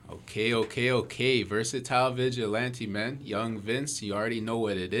Okay. Versatile Vigilante, man. Young Vince, you already know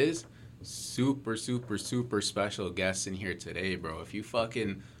what it is. Super special guest in here today, bro. If you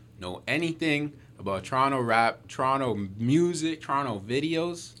fucking know anything about Toronto rap, Toronto music, Toronto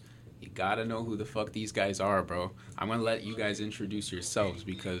videos, you gotta know who the fuck these guys are, bro. I'm gonna let you guys introduce yourselves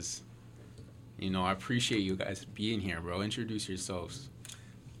because, I appreciate you guys being here, bro. Introduce yourselves.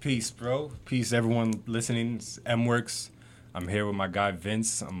 Peace, bro. Peace, everyone listening. It's M-Works. I'm here with my guy,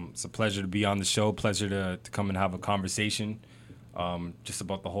 Vince. It's a pleasure to be on the show. Pleasure to come and have a conversation just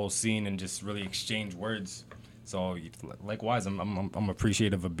about the whole scene and just really exchange words. So, likewise, I'm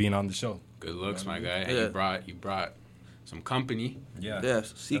appreciative of being on the show. Good looks, my guy. And you brought some company. Yeah,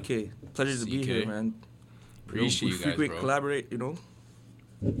 CK. Pleasure to be here, man. Appreciate you guys, bro. Frequent collaborate,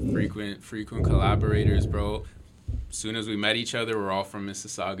 Frequent collaborators, bro. As soon as we met each other, we're all from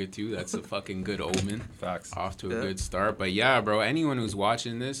Mississauga, too. That's a fucking good omen. Facts. Off to a good start. But, yeah, bro, anyone who's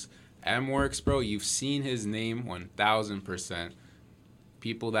watching this, M-Works, bro, you've seen his name 1,000%.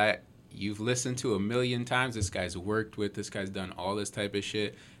 People that you've listened to a million times, this guy's worked with, this guy's done all this type of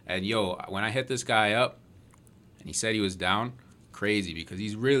shit. And, when I hit this guy up and he said he was down, crazy, because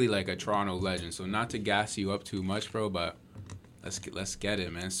he's really like a Toronto legend. So not to gas you up too much, bro, but let's get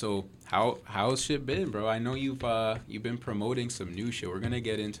it, man. So how's shit been, bro? I know you've been promoting some new shit. We're gonna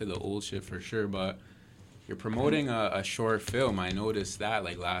get into the old shit for sure, but you're promoting a short film. I noticed that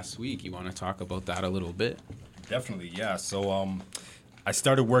like last week. You want to talk about that a little bit? Definitely, yeah. So I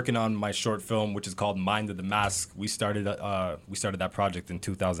started working on my short film, which is called Mind of the Mask. We started that project in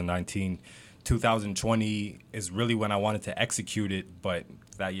 2019. 2020 is really when I wanted to execute it, but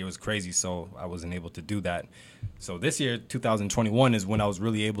that year was crazy, so I wasn't able to do that. So this year, 2021, is when I was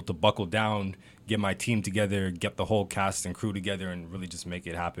really able to buckle down, get my team together, get the whole cast and crew together, and really just make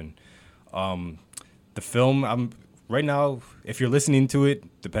it happen. The film, right now, if you're listening to it,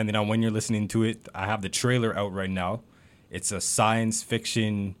 depending on when you're listening to it, I have the trailer out right now. It's a science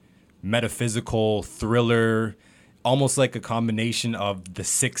fiction, metaphysical thriller, almost like a combination of The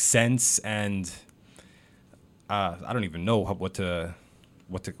Sixth Sense and I don't even know what to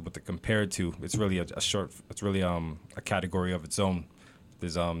compare it to. It's really it's really a category of its own.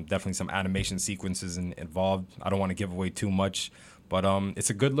 There's definitely some animation sequences involved. I don't want to give away too much, but it's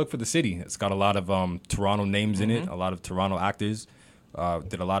a good look for the city. It's got a lot of Toronto names in it, a lot of Toronto actors.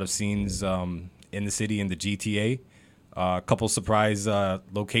 Did a lot of scenes in the city, in the GTA. A couple surprise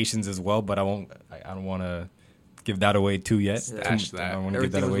locations as well, but I don't want to give that away too yet. Stash that. I don't want to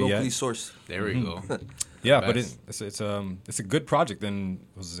give that away yet. Sourced. There we go. Yeah, but it's a good project, and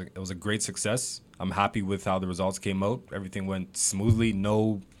it was a great success. I'm happy with how the results came out. Everything went smoothly,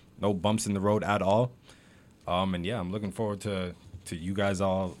 no bumps in the road at all. And yeah, I'm looking forward to you guys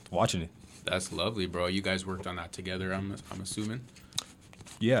all watching it. That's lovely, bro. You guys worked on that together, I'm assuming.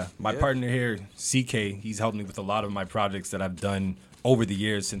 Yeah, my partner here, CK, he's helped me with a lot of my projects that I've done over the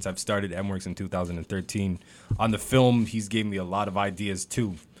years since I've started M-Works in 2013. On the film, he's gave me a lot of ideas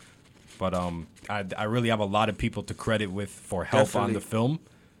too. But I really have a lot of people to credit with for help on the film.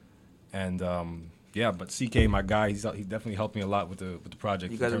 And but CK, my guy, he definitely helped me a lot with the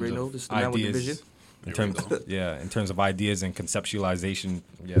project. You guys already know this is the man with the vision. In terms of ideas and conceptualization,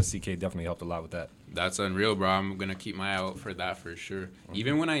 CK definitely helped a lot with that. That's unreal, bro. I'm gonna keep my eye out for that for sure.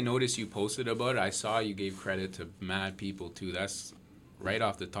 Even when I noticed you posted about it, I saw you gave credit to mad people too. That's right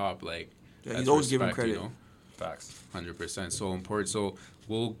off the top, like. Yeah, he's always giving credit. Facts. 100%. So important. So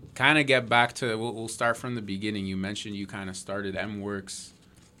we'll kind of get back to. We'll start from the beginning. You mentioned you kind of started M-Works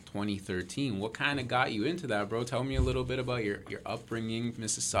 2013. What kind of got you into that, bro? Tell me a little bit about your upbringing,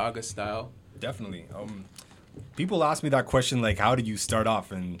 Mississauga style. Definitely. People ask me that question, like, how did you start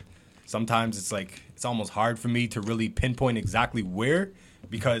off? And sometimes it's like, it's almost hard for me to really pinpoint exactly where,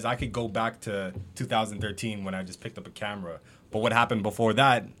 because I could go back to 2013 when I just picked up a camera. But what happened before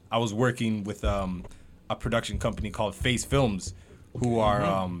that, I was working with a production company called Face Films, who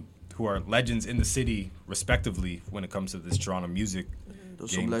are legends in the city, respectively, when it comes to this Toronto music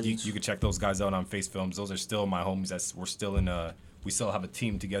game. You can check those guys out on Face Films. Those are still my homies. We still have a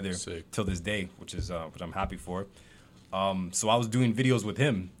team together till this day, which I'm happy for. So I was doing videos with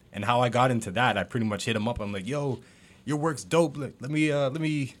him, and how I got into that, I pretty much hit him up. I'm like, yo, your work's dope. Let me.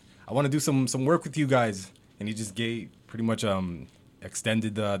 I want to do some work with you guys. And he just pretty much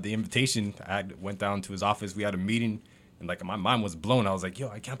extended the invitation. I went down to his office. We had a meeting, and like my mind was blown. I was like, yo,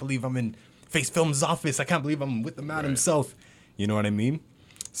 I can't believe I'm in Face Films' office. I can't believe I'm with the man himself. You know what I mean?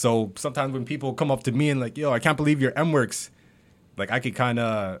 So sometimes when people come up to me and like, yo, I can't believe you're M-Works, like I could kind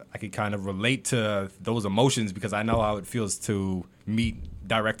of relate to those emotions, because I know how it feels to meet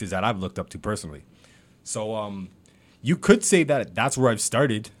directors that I've looked up to personally. So you could say that that's where I've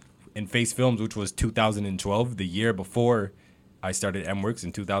started. in Face Films, which was 2012, the year before I started MWorks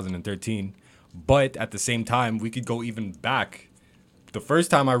in 2013. But at the same time, we could go even back. The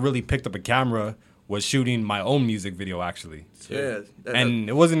first time I really picked up a camera was shooting my own music video, actually. Yeah. And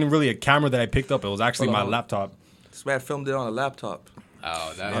it wasn't really a camera that I picked up. It was actually my laptop. This man filmed it on a laptop.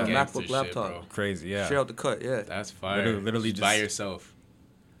 Oh, that's on a gangster MacBook shit, laptop. bro. Crazy, yeah. Straight out the cut, yeah. That's fire. Literally just by just- yourself.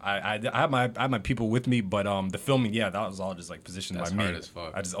 I had my people with me, but the filming, yeah, that was all just like positioned That's by me. hard as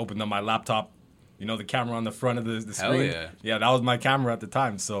fuck. I just opened up my laptop, you know, the camera on the front of the Hell screen. yeah. Yeah, that was my camera at the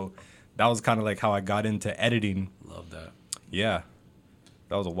time. So that was kind of like how I got into editing. Love that. Yeah,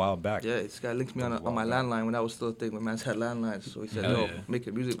 that was a while back. Yeah, this guy linked me on my landline when I was still a thing. My man's had landlines, so he said, Hell "Yo, yeah. make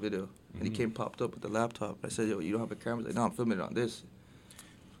a music video." And he popped up with the laptop. I said, "Yo, you don't have a camera?" He's like, "No, I'm filming it on this."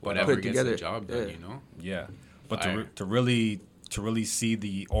 Whatever put it gets together. the job done, Yeah. you know? Yeah, but Fire. to really see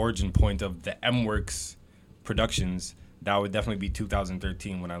the origin point of the MWorks productions, that would definitely be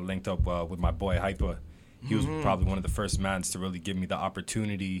 2013 when I linked up with my boy Hypa. He was probably one of the first mans to really give me the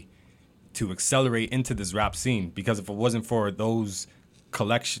opportunity to accelerate into this rap scene. Because if it wasn't for that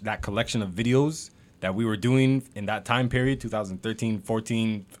collection of videos that we were doing in that time period, 2013,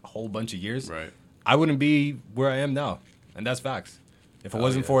 14, a whole bunch of years, Right. I wouldn't be where I am now. And that's facts. If it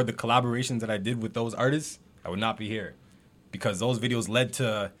wasn't for the collaborations that I did with those artists, I would not be here. Because those videos led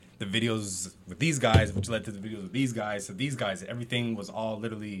to the videos with these guys, which led to the videos with these guys. So these guys, everything was all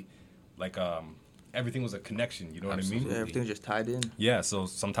literally like everything was a connection. You know what I mean? Yeah, everything's just tied in. Yeah. So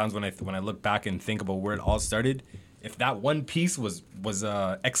sometimes when I look back and think about where it all started, if that one piece was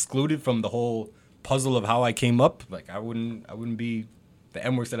excluded from the whole puzzle of how I came up, like I wouldn't be the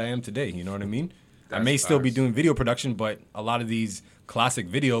MWorks that I am today. You know what I mean? I may still be doing video production, but a lot of these classic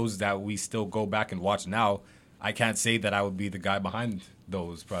videos that we still go back and watch now, I can't say that I would be the guy behind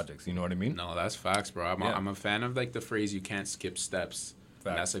those projects. You know what I mean? No, that's facts, bro. I'm a fan of like the phrase "you can't skip steps."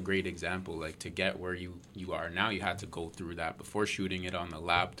 And that's a great example. Like to get where you are now, you had to go through that before shooting it on the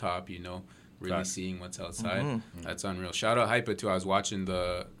laptop. You know, really seeing what's outside. That's unreal. Shout out Hypa too. I was watching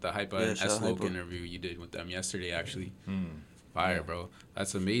the Hypa and S-Loke interview you did with them yesterday. Actually, fire, bro.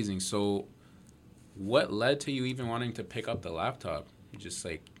 That's amazing. So, what led to you even wanting to pick up the laptop? Just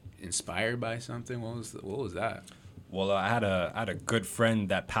like inspired by something? What was that? Well, I had a good friend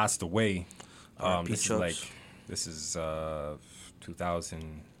that passed away. This is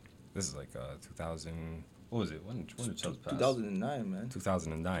 2000. This is like 2000. What was it? When did Chubbs pass? 2009, man.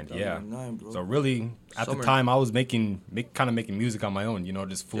 2009, 2009, bro. So really, at the time, I was making music on my own. You know,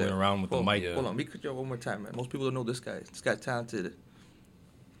 just fooling around with the mic. Hold on, we could go one more time, man. Most people don't know this guy. This guy's talented.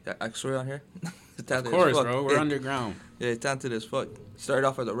 Yeah, I swear on here. Of course, bro. We're underground. Yeah, he's talented as fuck. Started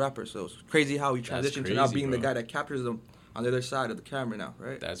off as a rapper, so it's crazy how he transitioned to now being the guy that captures them on the other side of the camera now,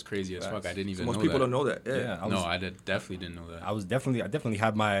 right? That's crazy as fuck. I didn't even know that. Most people don't know that. Yeah. I definitely didn't know that. I definitely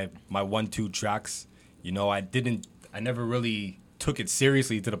had my 1-2 tracks. You know, I never really took it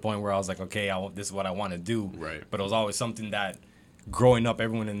seriously to the point where I was like, okay, this is what I want to do. Right. But it was always something that, growing up,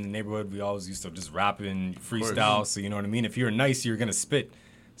 everyone in the neighborhood, we always used to just rap and freestyle. So you know what I mean? If you're nice, you're gonna spit.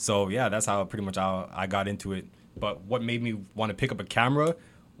 So yeah, that's how pretty much how I got into it. But what made me want to pick up a camera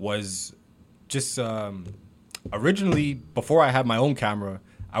was just originally, before I had my own camera,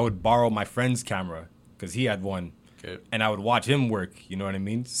 I would borrow my friend's camera because he had one. Okay. And I would watch him work, you know what I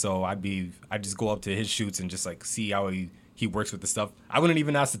mean? So I'd just go up to his shoots and just like see how he works with the stuff. I wouldn't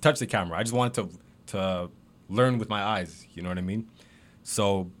even ask to touch the camera. I just wanted to learn with my eyes, you know what I mean?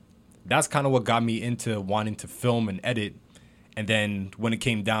 So that's kind of what got me into wanting to film and edit. And then when it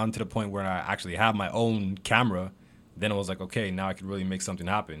came down to the point where I actually have my own camera, then it was like, okay, now I could really make something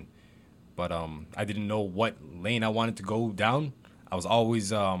happen. But I didn't know what lane I wanted to go down. I've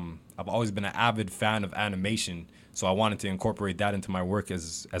always been an avid fan of animation, so I wanted to incorporate that into my work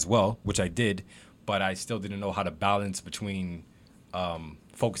as well, which I did. But I still didn't know how to balance between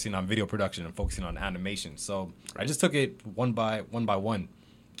focusing on video production and focusing on animation. So I just took it one by one.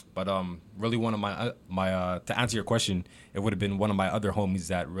 But really, one of my to answer your question, it would have been one of my other homies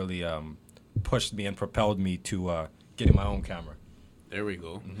that really pushed me and propelled me to getting my own camera. There we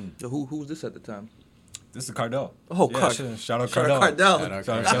go. Mm-hmm. So who was this at the time? This is Cardell. Oh, yeah, shout out Cardell.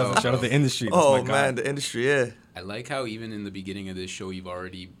 Shout out the industry. That's oh man, the industry, yeah. I like how even in the beginning of this show, you've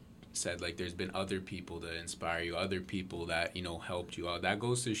already said like there's been other people that inspire you, other people that helped you out. That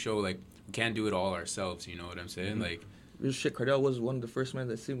goes to show like we can't do it all ourselves. You know what I'm saying? Mm-hmm. Like. Real shit, Cardell was one of the first men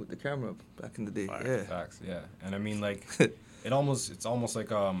that seen with the camera back in the day. Yeah, facts. Yeah, and I mean like, it's almost like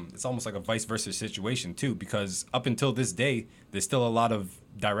a vice versa situation too, because up until this day, there's still a lot of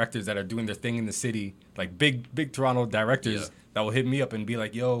directors that are doing their thing in the city, like big Toronto directors that will hit me up and be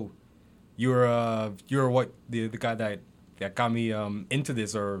like, "Yo, you're what the guy that got me into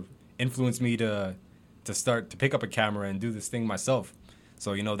this, or influenced me to start to pick up a camera and do this thing myself.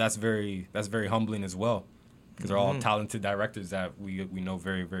 So that's very humbling as well, because they're all talented directors that we know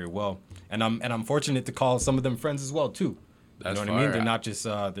very, very well. And I'm fortunate to call some of them friends as well too. That's what I mean? They're not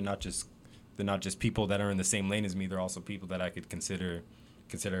just people that are in the same lane as me. They're also people that I could consider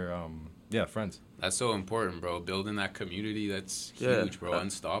friends. That's so important, bro. Building that community, that's huge, bro.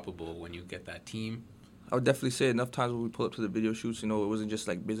 Unstoppable when you get that team. I would definitely say enough times when we pull up to the video shoots, it wasn't just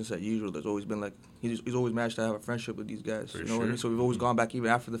like business as usual. There's always been like, he's always managed to have a friendship with these guys. You know what I mean? So we've always gone back even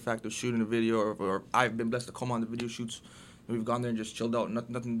after the fact of shooting a video, or I've been blessed to come on the video shoots. And we've gone there and just chilled out,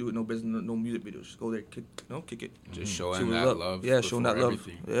 nothing to do with no business, no music videos. Just go there, kick it. Just showing that love. Yeah, showing that love.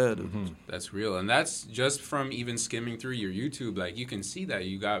 Everything. Yeah, dude. That's real. And that's just from even skimming through your YouTube. Like, you can see that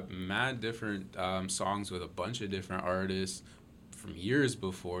you got mad different songs with a bunch of different artists from years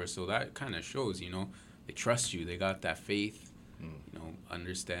before. So that kind of shows, they trust you. They got that faith,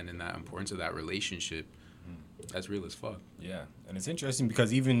 understanding that importance of that relationship. That's real as fuck. Yeah, and it's interesting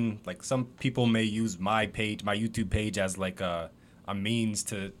because even like some people may use my YouTube page as like a means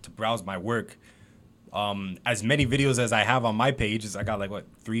to browse my work. As many videos as I have on my page, I got like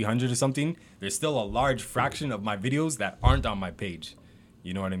 300 or something. There's still a large fraction of my videos that aren't on my page.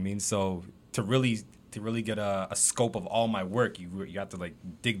 You know what I mean? So to really get a scope of all my work, you have to like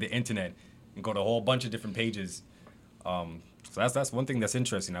dig the internet and go to a whole bunch of different pages. So that's one thing that's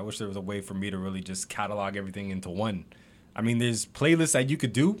interesting. I wish there was a way for me to really just catalog everything into one. I mean, there's playlists that you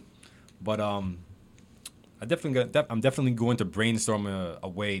could do, but I'm definitely going to brainstorm a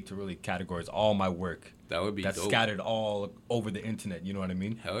way to really categorize all my work. That would be that's dope. Scattered all over the internet. You know what I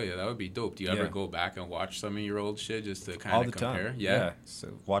mean? Hell yeah, that would be dope. Do you ever go back and watch some of your old shit just to kind all of the compare? Time. Yeah.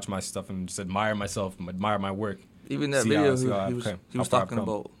 So watch my stuff and just admire myself, admire my work. Even that video he was talking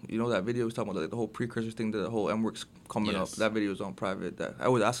about, that video he was talking about, like, the whole precursor thing to the whole M-Works coming up. That video is on private. That I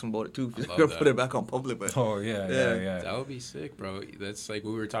would ask him about it too, if he's going to put it back on public. But yeah. That would be sick, bro. That's like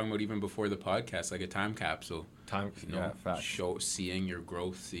what we were talking about even before the podcast, like a time capsule. Fact. Seeing your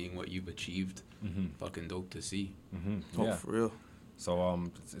growth, seeing what you've achieved. Fucking dope to see. Oh, for real. So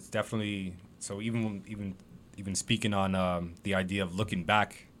it's definitely, so even speaking on the idea of looking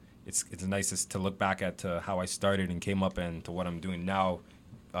back, it's nice to look back at how I started and came up and to what I'm doing now,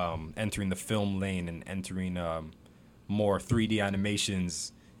 entering the film lane and entering more 3D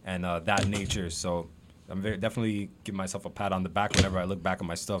animations and that nature. So I'm definitely giving myself a pat on the back whenever I look back at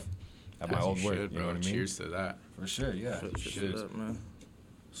my stuff, at my old work. You know what I mean? Cheers to that. For sure, yeah. Cheers to that, man.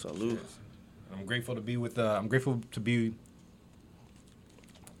 Salute. I'm grateful to be with. I'm grateful to be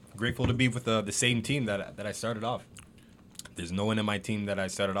with the same team that I started off. There's no one in my team that I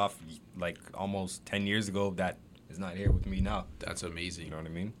started off like almost 10 years ago that is not here with me now. That's amazing. You know what I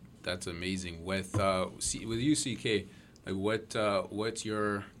mean? That's amazing. With UCK, like what's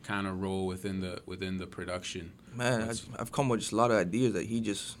your kind of role within the production? Man, I've come with just a lot of ideas that he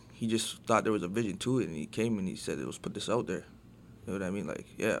just thought there was a vision to it, and he came and he said, "Let's put this out there." You know what I mean? Like,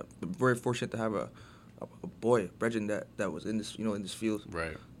 yeah, I'm very fortunate to have a boy, Bregin, that was in this, in this field.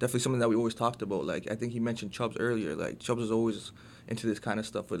 Right. Definitely something that we always talked about. Like, I think he mentioned Chubbs earlier. Like, Chubbs is always into this kind of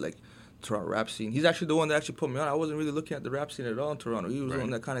stuff with, like, Toronto rap scene. He's actually the one that actually put me on. I wasn't really looking at the rap scene at all in Toronto. He was the one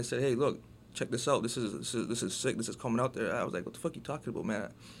that kind of said, "Hey, look, check this out. This is sick. This is coming out there." I was like, "What the fuck you talking about,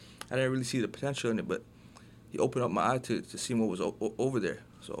 man?" I didn't really see the potential in it, but he opened up my eye to see what was over there.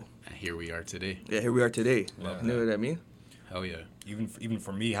 So. And here we are today. Yeah, here we are today. You know what I mean? Hell yeah. Even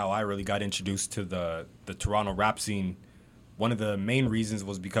for me, how I really got introduced to the Toronto rap scene, one of the main reasons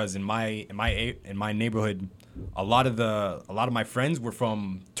was because in my neighborhood, a lot of my friends were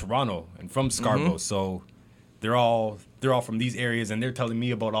from Toronto and from Scarborough, so they're all from these areas, and they're telling me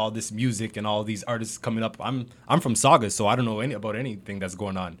about all this music and all these artists coming up. I'm from Saugus, so I don't know about anything that's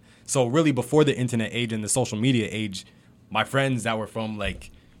going on. So really, before the internet age and the social media age, my friends that were from like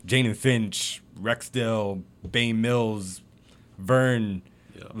Jane and Finch, Rexdale, Bay Mills, Vern,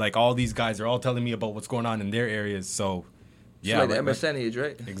 like all these guys are all telling me about what's going on in their areas. So, yeah, it's like the MSN age,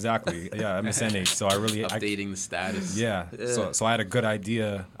 right? Exactly. Yeah, MSN age. So I really updating the status. Yeah. So I had a good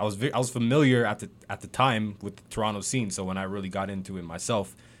idea. I was familiar at the time with the Toronto scene. So when I really got into it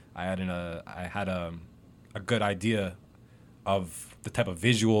myself, I had a good idea of the type of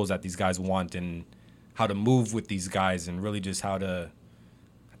visuals that these guys want and how to move with these guys and really just how to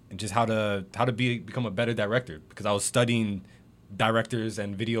become a better director, because I was studying directors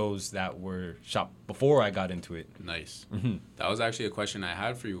and videos that were shot before I got into it. Nice. Mm-hmm. That was actually a question I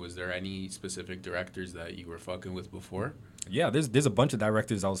had for you. Was there any specific directors that you were fucking with before? Yeah, there's a bunch of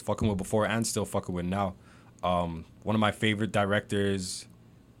directors I was fucking with before and still fucking with now. One of my favorite directors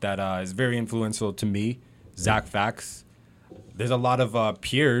that is very influential to me, Zach Fax. there's a lot of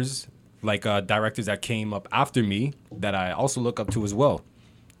peers, like directors that came up after me that I also look up to as well.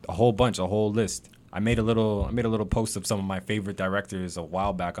 A whole bunch, a whole list. I made a little post of some of my favorite directors a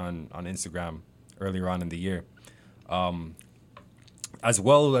while back on Instagram earlier on in the year. As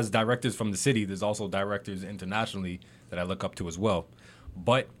well as directors from the city, there's also directors internationally that I look up to as well.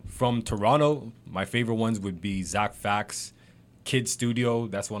 But from Toronto, my favorite ones would be Zach Fax, Kid Studio.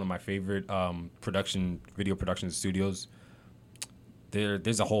 That's one of my favorite video production studios.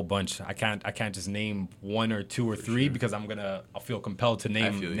 There's a whole bunch. I can't just name one or two or three because I'll feel compelled to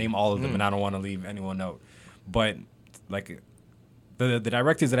name all of them, and I don't want to leave anyone out. But like the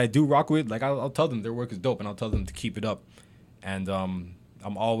directors that I do rock with, like I'll tell them their work is dope, and I'll tell them to keep it up. And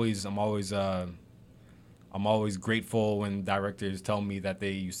I'm always grateful when directors tell me that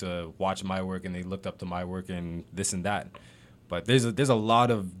they used to watch my work and they looked up to my work and this and that. But there's a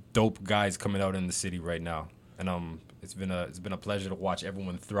lot of dope guys coming out in the city right now, and it's been a pleasure to watch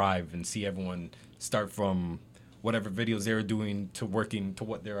everyone thrive and see everyone start from whatever videos they were doing to working to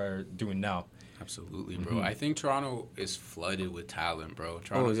what they're doing now. Absolutely, bro. I think Toronto is flooded with talent, bro.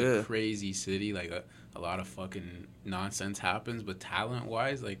 Toronto's a crazy city. Like a lot of fucking nonsense happens, but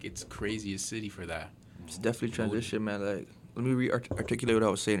talent-wise, like it's craziest city for that. It's definitely transition, man. Like, let me articulate what I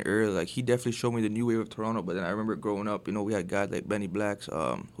was saying earlier. Like, he definitely showed me the new wave of Toronto. But then I remember growing up, you know, we had guys like Benny Blacks,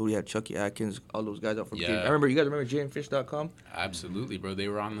 who we had Chucky Atkins, all those guys out from. Yeah. You guys remember JamFish.com? Absolutely, bro. They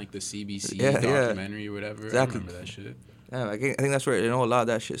were on like the CBC documentary or whatever. Exactly. I remember that shit. Yeah, I think that's where, you know, a lot of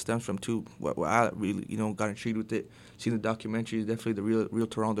that shit stems from too. Where I really, you know, got intrigued with it. Seeing the documentary, definitely the real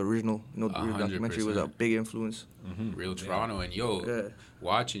Toronto, the original, you know, the real documentary was a big influence. Real Toronto, and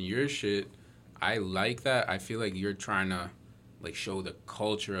watching your shit, I like that. I feel like you're trying to like show the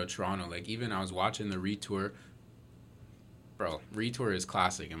culture of Toronto. Like even I was watching the Retour. Bro, Retour is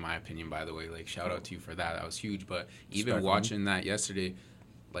classic in my opinion, by the way. Like shout out to you for that. That was huge. But even watching that yesterday,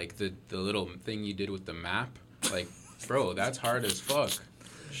 like the little thing you did with the map, like bro, that's hard as fuck.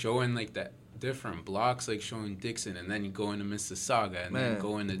 Showing like that different blocks, like showing Dixon, and then you go into Mississauga, and then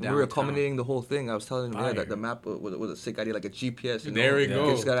go into downtown. We were accommodating the whole thing. I was telling him that the map was a sick idea, like a GPS. You know? There we go.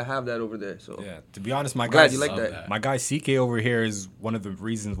 You just gotta have that over there. So yeah, to be honest, my guy CK over here is one of the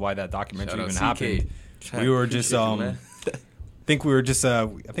reasons why that documentary even happened. We were just I think we were just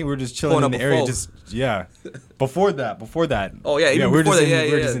chilling in the area. Before that. Oh yeah, even we were before just that.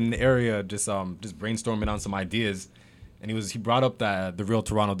 We were just in the area, just brainstorming on some ideas. And he brought up the Real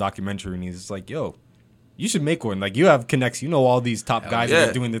Toronto documentary, and he's just like, yo, you should make one. Like, you have connects. You know all these top guys that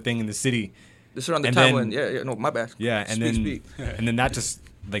are doing their thing in the city. This is around the time when, no, my bad. Yeah, and then that just,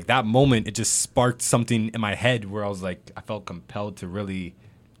 like, that moment, it just sparked something in my head where I was like, I felt compelled to really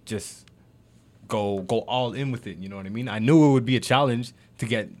just go all in with it. You know what I mean? I knew it would be a challenge to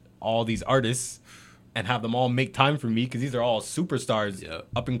get all these artists and have them all make time for me, because these are all superstars,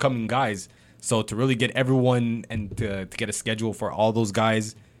 up-and-coming guys. So to really get everyone and to get a schedule for all those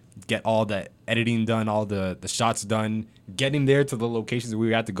guys, get all the editing done, all the shots done, getting there to the locations that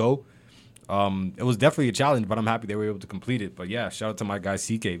we had to go, it was definitely a challenge, but I'm happy they were able to complete it. But yeah, shout out to my guy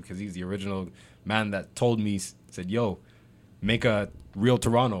CK, because he's the original man that told me, said, yo, make a Real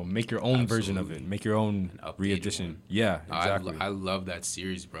Toronto, make your own version of it, make your own re-edition. Yeah, exactly. I love that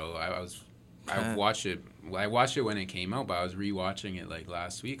series, bro. I watched it when it came out, but I was rewatching it like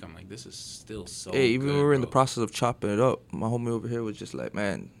last week. I'm like, this is still so good, even when we were in the process of chopping it up, my homie over here was just like,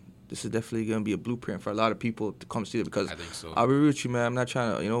 man, this is definitely going to be a blueprint for a lot of people to come see it, because I think so. I'll be real with you, man. I'm not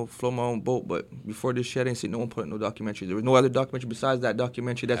trying to, float my own boat, but before this shit, I didn't see no one put no documentary. There was no other documentary besides that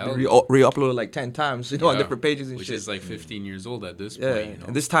documentary that's been re-uploaded like 10 times, on different pages and which shit. is like 15 years old at this point. You know?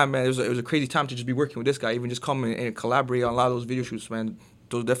 And this time, man, it was a crazy time to just be working with this guy, even just come and collaborate on a lot of those video shoots, man.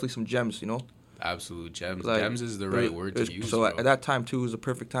 Those are definitely some gems, Absolute gems. Gems is the right word to use. So bro. at that time too, it was a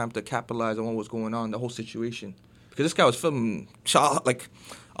perfect time to capitalize on what was going on, the whole situation. Because this guy was filming, like,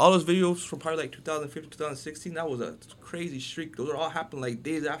 all those videos from probably like 2015, 2016. That was a crazy streak. Those are all happening like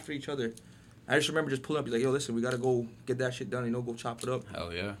days after each other. I just remember just pulling up. He's like, yo, listen, we gotta go get that shit done. Go chop it up.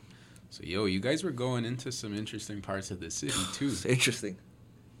 Hell yeah. So you guys were going into some interesting parts of the city too. It's interesting.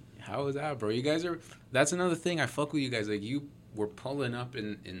 How was that, bro? You guys are. That's another thing. I fuck with you guys. Like we're pulling up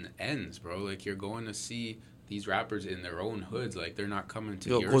in ends, bro. Like you're going to see these rappers in their own hoods. Like they're not coming to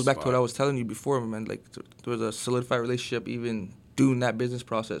your It goes back spot. to what I was telling you before, man. Like there was a solidified relationship even doing that business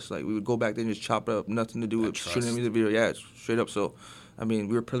process. Like we would go back there and just chop it up, nothing to do with shooting a music video. Yeah, straight up. So, I mean,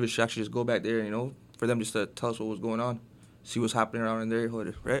 we were privileged to actually just go back there, for them just to tell us what was going on, see what's happening around in their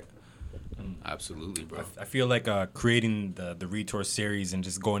hood, right? Absolutely, bro. I feel like creating the Retour series and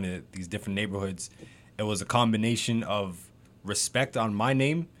just going to these different neighborhoods, it was a combination of respect on my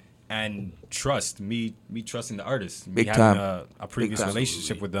name and trust me trusting the artist, me Big having time. a previous time.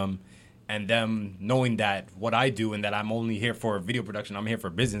 relationship with them, and them knowing that what I do and that I'm only here for video production, I'm here for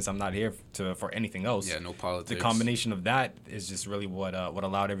business, I'm not here for anything else. Yeah, no politics. The combination of that is just really what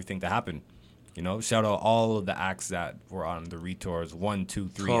allowed everything to happen. You know, shout out all of the acts that were on the retours 1, 2,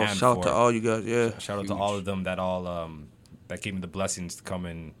 3, and 4. Shout out to all you guys, yeah. Shout out to all of them that that gave me the blessings to come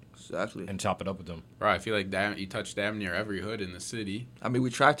in Exactly. and chop it up with them. Bro, I feel like you touched damn near every hood in the city. I mean, we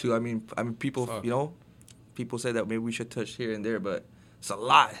try to. I mean, people, Fuck. you know, people say that maybe we should touch here and there, but it's a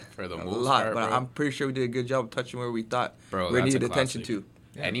lot. For the a most lot. part, But bro. I'm pretty sure we did a good job of touching where we thought Bro, we that's needed a attention classic.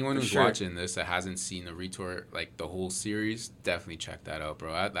 to. Yeah, Anyone for who's sure. watching this that hasn't seen the retour, like the whole series, definitely check that out,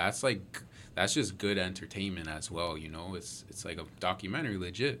 bro. That's just good entertainment as well, you know? It's like a documentary,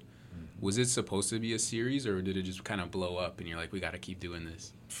 legit. Mm-hmm. Was it supposed to be a series, or did it just kind of blow up and you're like, we got to keep doing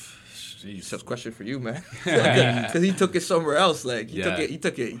this? Jeez. That's a question for you, man. Because he took it somewhere else. Like he Yeah.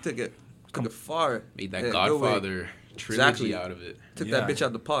 took it far. Made that Yeah, no way. Godfather trilogy Exactly. out of it. Took Yeah. that bitch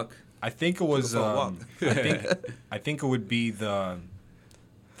out the puck. I think it was. for a walk. I think it would be the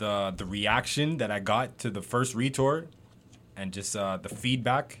reaction that I got to the first retour, and just the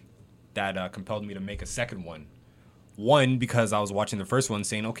feedback that compelled me to make a second one. One, because I was watching the first one,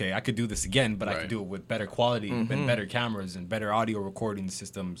 saying, "Okay, I could do this again, but I Right. could do it with better quality, and better cameras, and better audio recording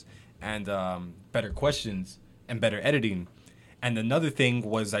systems, and better questions, and better editing." And another thing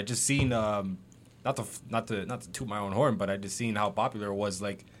was I just seen not to toot my own horn, but I just seen how popular it was.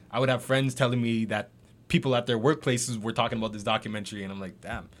 Like, I would have friends telling me that people at their workplaces were talking about this documentary, and I'm like,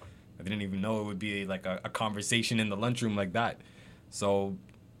 damn, I didn't even know it would be like a conversation in the lunchroom like that. So,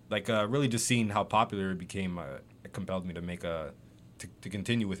 like, really just seeing how popular it became, it compelled me to make to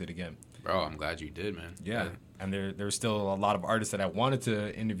continue with it again. Bro, I'm glad you did, man. Yeah, and there's still a lot of artists that I wanted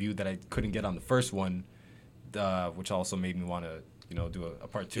to interview that I couldn't get on the first one, which also made me want to, do a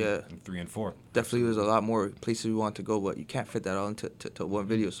part 2 Yeah. and 3 and 4. Definitely, there's a lot more places we want to go, but you can't fit that all into to one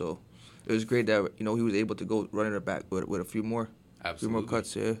video. So it was great that he was able to go running it back with a few more. Absolutely. Few more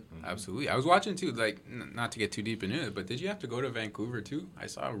cuts, yeah. Absolutely. I was watching too, like, not to get too deep into it, but did you have to go to Vancouver too? I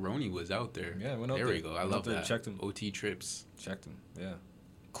saw Roni was out there. Yeah, went out there. there. We go. I Went love out there, that. checked him. OT trips. Checked him, yeah.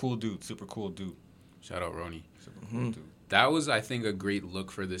 Cool dude, super cool dude. Shout out Roni. Super cool dude. That was, I think, a great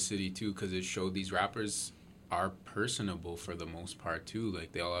look for the city too, because it showed these rappers are personable for the most part too.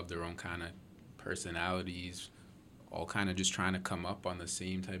 Like, they all have their own kind of personalities, all kind of just trying to come up on the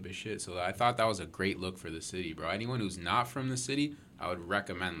same type of shit. So I thought that was a great look for the city, bro. Anyone who's not from the city, I would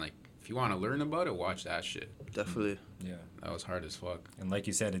recommend, like, if you want to learn about it, watch that shit. Definitely. Yeah. That was hard as fuck. And like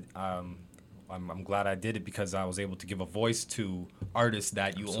you said, I'm glad I did it because I was able to give a voice to artists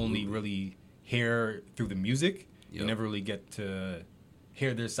that you only really hear through the music. You Yep. never really get to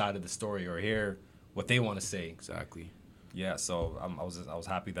hear their side of the story or hear what they want to say. Exactly. Yeah, so I was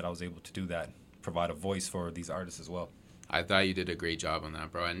happy that I was able to do that, provide a voice for these artists as well. I thought you did a great job on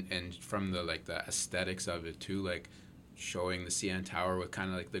that, bro. And from the aesthetics of it too, like showing the CN Tower with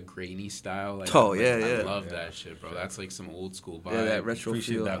kind of like the grainy style. Like, Oh, I yeah. love that shit, bro. That's like some old school vibe. Yeah, that retro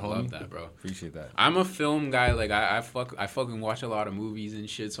Appreciate feel. that, I love homie. that, bro. Appreciate that. I'm a film guy. Like I fucking watch a lot of movies and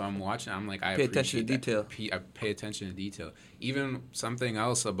shit. So I'm watching. I'm like, I Pay attention to appreciate that. detail. I pay attention to detail. Even something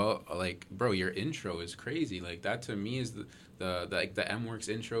else about, like, bro, your intro is crazy. Like, that to me is the MWorks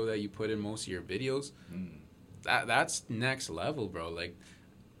intro that you put in most of your videos. That's next level, bro. Like,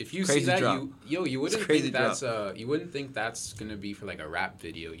 if you see Crazy that, drop. you wouldn't crazy think that's you wouldn't think that's gonna be for like a rap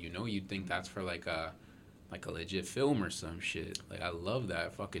video. You'd think that's for like a legit film or some shit. Like, I love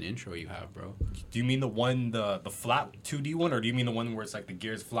that fucking intro you have, bro. Do you mean the one, the flat 2D one, or do you mean the one where it's like the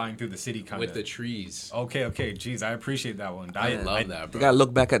gears flying through the city kind of? With the trees. Okay. Jeez, I appreciate that one. I love that, You bro. gotta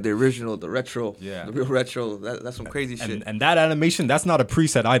look back at the original, the retro. Yeah. The real retro. That's some crazy shit. And that animation, that's not a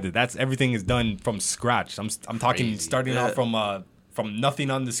preset either. That's everything is done from scratch. I'm talking Crazy. starting Yeah. out from nothing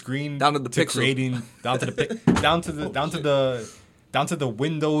on the screen Down to the pixel. creating down to the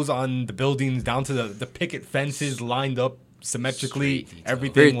windows on the buildings, down to the picket fences lined up symmetrically. Straight detail.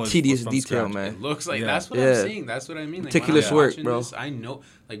 Everything Very was tedious from detail, scratch. man. It looks like Yeah. that's what I'm Yeah. saying. That's what I mean. Like, Meticulous when I'm work, watching bro. This, I know,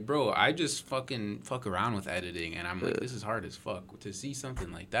 like, bro, I just fucking fuck around with editing, and I'm like, this is hard as fuck. To see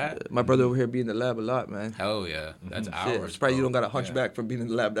something like that, My brother over here be in the lab a lot, man. hell yeah, that's Shit, hours. surprised you bro. don't got a hunchback from being in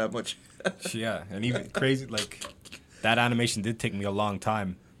the lab that much. Yeah, and even crazy, like, that animation did take me a long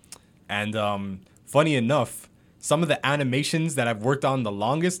time. And funny enough, some of the animations that I've worked on the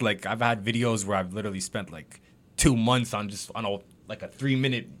longest, like, I've had videos where I've literally spent like 2 months on a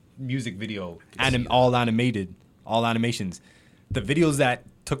 3-minute music video, all animated, all animations. The videos that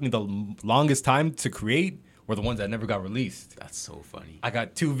took me the longest time to create were the ones that never got released. That's so funny. I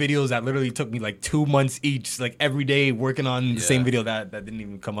got 2 videos that literally took me like 2 months each, like every day working on the same video that didn't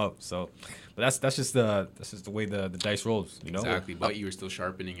even come up. So, but that's just the way the dice rolls, you know. Exactly, but you were still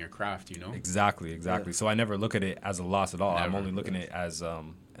sharpening your craft, you know. Exactly. Yeah. So I never look at it as a loss at all. I'm Never. only looking at it as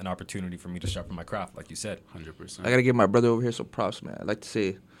an opportunity for me to sharpen my craft, like you said. 100%. I gotta give my brother over here some props, man. I'd like to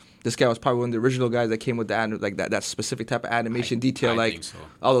say this guy was probably one of the original guys that came with that specific type of animation detail, I like think so.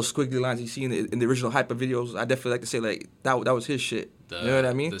 all those squiggly lines you see in the original Hyper videos. I definitely like to say like that was his shit. You know what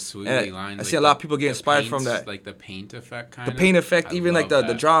I mean? The swiggly And lines. I see a lot of people get inspired from that. Like the paint effect kind The of. paint effect, I even like love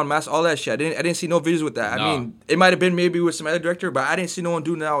the that. drawn mask, all that shit. I didn't see no videos with that. No. I mean, it might have been maybe with some other director, but I didn't see no one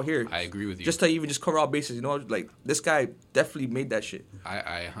doing that out here. I agree with you. Just to even just cover all bases, you know, like this guy definitely made that shit.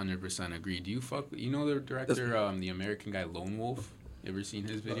 I 100% agree. Do you fuck? You know the director, the American guy Lone Wolf. You ever seen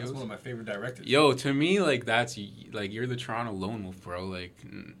his videos? That's one of my favorite directors. Yo, to me, like that's like you're the Toronto Lone Wolf, bro. Like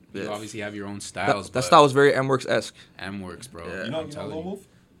you Yeah. obviously have your own styles. That but style was very M-Works-esque. M works, bro. Yeah. You know I'm telling Lone Wolf?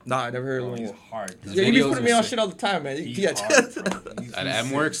 Nah, I never heard of Oh, Lone he's Wolf. hard. His Yeah, you be videos putting are me on sick. shit all the time, man. He's Yeah. hard, bro. At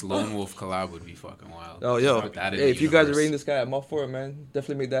M works, Lone Wolf collab would be fucking wild. Oh, yo. Put that in Hey, the if you guys are universe. rating this guy, I'm all for it, man.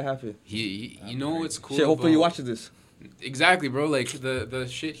 Definitely make that happen. He you know what's cool? Shit, hopefully you about- watches this. Exactly, bro. Like the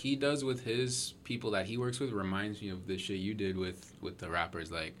shit he does with his people that he works with reminds me of the shit you did with the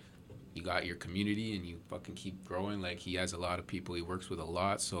rappers. Like you got your community and you fucking keep growing. Like he has a lot of people he works with a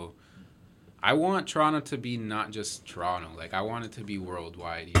lot. So I want Toronto to be not just Toronto. Like I want it to be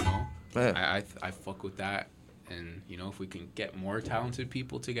worldwide. You know, Man. I fuck with that. And you know, if we can get more talented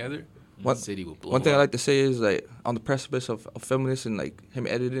people together, One- the city will blow. One thing I up. like to say is like on the precipice of feminists and like him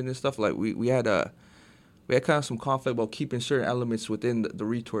editing and stuff. Like we had kind of some conflict about keeping certain elements within the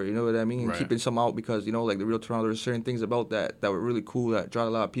retort. You know what I mean? And Right. keeping some out because you know like the real Toronto. There's certain things about that were really cool that draw a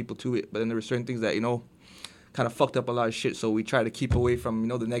lot of people to it. But then there were certain things that you know kind of fucked up a lot of shit. So we try to keep away from you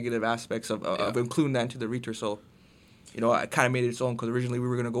know the negative aspects of including that into the retort. So you know I kind of made it its own because originally we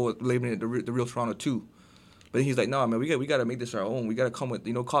were gonna go with labeling it the real Toronto 2. But then he's like, no, man, we got to make this our own. We got to come with,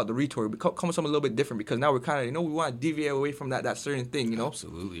 you know, call it the retort. Come with something a little bit different because now we're kind of, you know, we want to deviate away from that certain thing, you know.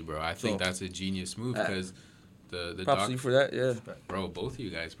 Absolutely, bro. I think So- that's a genius move because the Props to you for that, yeah. Bro, both of you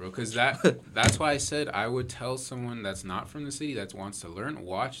guys, bro. Because that's why I said I would tell someone that's not from the city that wants to learn,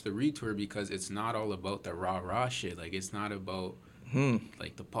 watch the retour because it's not all about the rah-rah shit. Like, it's not about,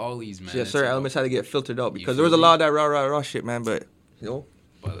 like, the polys, man. Yeah, It's certain about- elements had to get filtered out You because there was a feel lot me? of that rah shit, man. But, you know,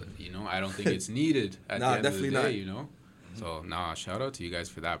 But, you know, I don't think it's needed at Nah, the end of the definitely day, not. you know? So, nah, shout out to you guys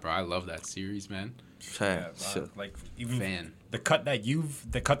for that, bro. I love that series, man. Yeah, shit. like even Fan. the cut that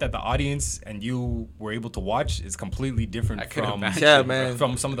the audience and you were able to watch is completely different I could from imagine, Yeah, bro. man.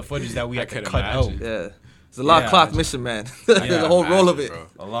 from some of the footage that we I had to could cut out. imagine. Yeah. There's a lot Yeah, of cloth just- missing, man. There's Yeah, a whole roll of it. Imagine,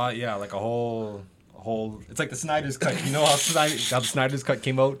 bro. A lot, yeah, like a whole. It's like the Snyder's cut. You know how the Snyder's cut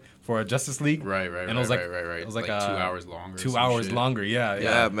came out for Justice League? Right. And it was like right. It was like, 2 hours longer. or 2 some hours shit. longer. Yeah,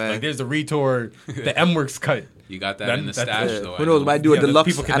 Yeah, man. Like there's the retort, the M-Works cut. You got that Then in the that's- stash, Yeah. though. Who knows? Might do a Yeah, the deluxe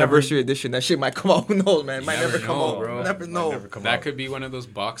people can anniversary edition. That shit might come out. Who knows, man? Might never never come know, out, bro. Never Might know. never come That out. could be one of those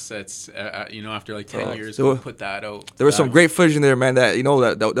box sets, you know, after like 10 Oh, years, so- we'll put that out. There was some great footage in there, man. That you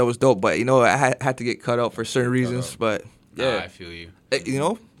know that was dope, but you know I had to get cut out for certain reasons. But Nah, yeah, I feel you. You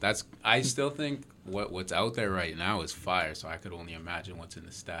know, I still think what's out there right now is fire, so I could only imagine what's in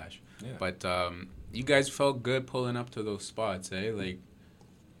the stash. Yeah. But you guys felt good pulling up to those spots, eh? Like,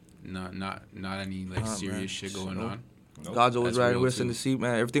 not any like Nah, serious man. shit going Nope. on. Nope. God's always That's riding real, with us in too. the seat,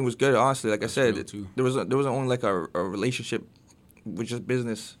 man. Everything was good, honestly. Like That's I said, real, too. there wasn't only like a relationship with just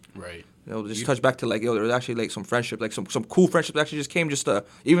business. Right. You know, just You- touch back to like, yo, there was actually like some friendship, like some cool friendships actually just came just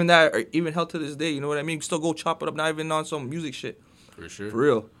even that, or even held to this day. You know what I mean? Still go chop it up, not even on some music shit. For sure. For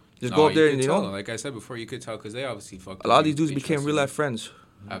real. Just No, go up there could and, you tell. know, Like I said before, you could tell because they obviously fucked. a lot of with these you. dudes They became trusted real you. life friends.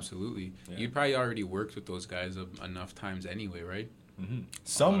 Absolutely. Yeah. You'd probably already worked with those guys enough times anyway, right?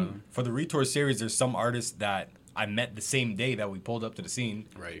 Some for the Retort series, there's some artists that I met the same day that we pulled up to the scene,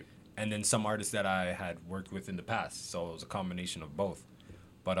 Right. and then some artists that I had worked with in the past. So it was a combination of both.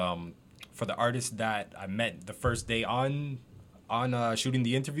 But for the artists that I met the first day on shooting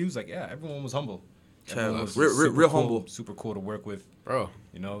the interviews, like everyone was humble. Yeah, Everyone was real super cool, humble. super cool to work with. Bro,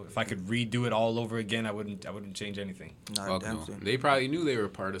 You know, if I could redo it all over again, I wouldn't change anything. Nah, fuck damn no. thing. They probably knew they were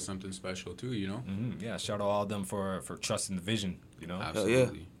part of something special too, you know? Yeah, shout out all of them for trusting the vision. You know,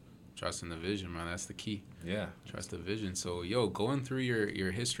 Absolutely. Trust in the vision, man. That's the key. yeah. Trust the vision. So, yo, going through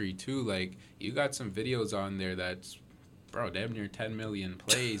your history too, like you got some videos on there that's, bro, damn near 10 million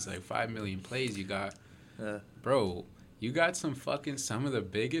plays, like 5 million plays. You got, Yeah. bro, you got some of the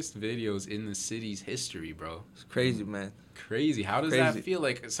biggest videos in the city's history, bro. It's crazy, man. Crazy. How does Crazy. that feel?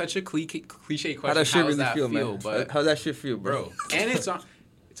 Like such a cliche question. How that shit really does that feel, man? But How's that shit feel, bro? bro, and it's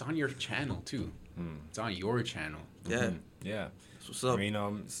it's on your channel too. It's on your channel. Yeah. Yeah. That's what's up. I mean,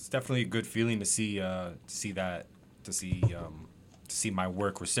 it's definitely a good feeling to see my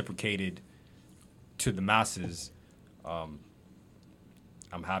work reciprocated to the masses. I'm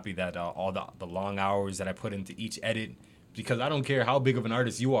happy that all the long hours that I put into each edit, because I don't care how big of an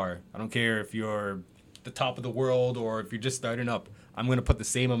artist you are. I don't care if you're the top of the world or if you're just starting up. I'm gonna put the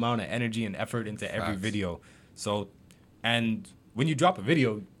same amount of energy and effort into every video. So, and when you drop a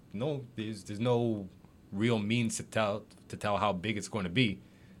video, there's no real means to tell how big it's going to be.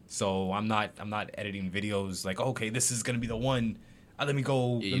 So I'm not editing videos like, okay, this is gonna be the one. Let me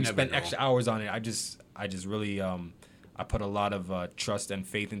spend extra hours on it. I just really I put a lot of trust and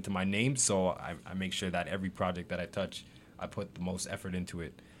faith into my name. So I make sure that every project that I touch, I put the most effort into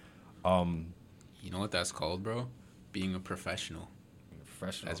it. You know what that's called, bro? Being a professional.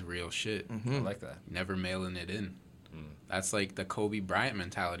 That's real shit. I like that. Never mailing it in. That's like the Kobe Bryant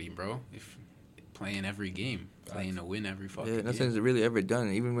mentality, bro. If playing every game, playing to win every fucking game. Nothing's really ever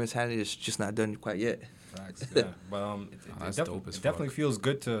done. Even when it's handed, it's just not done quite yet. Facts, yeah. But That's dope as it fuck. definitely feels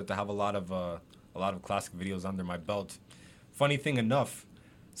good to have a lot of classic videos under my belt. Funny thing enough,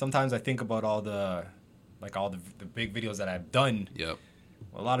 sometimes I think about all the big videos that I've done. Yep.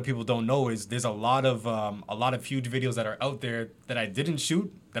 What a lot of people don't know is there's a lot of huge videos that are out there that I didn't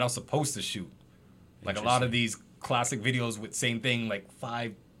shoot that I was supposed to shoot. Like a lot of these classic videos with same thing, like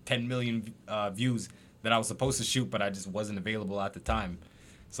 5-10 million views that I was supposed to shoot, but I just wasn't available at the time.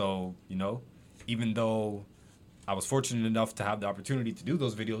 So, even though I was fortunate enough to have the opportunity to do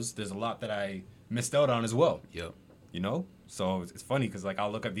those videos, there's a lot that I missed out on as well. Yep. So it's funny because like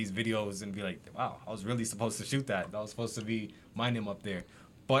I'll look at these videos and be like, wow, I was really supposed to shoot that. That was supposed to be my name up there.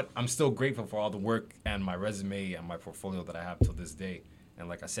 But I'm still grateful for all the work and my resume and my portfolio that I have till this day. And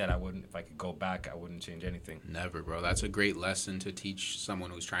like I said, if I could go back, I wouldn't change anything. Never, bro. That's a great lesson to teach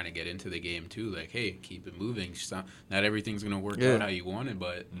someone who's trying to get into the game too. Like, hey, keep it moving. Not everything's gonna work out how you want it,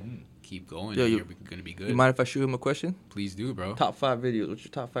 but keep going. Yo, you're gonna be good. You mind if I shoot him a question? Please do, bro. Top 5 videos. What's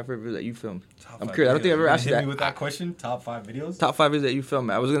your top 5 favorite videos that you filmed? Top I'm 5 curious. I don't think I've ever videos. asked you Hit that. me with that question. Top 5 videos. Top 5 videos that you filmed.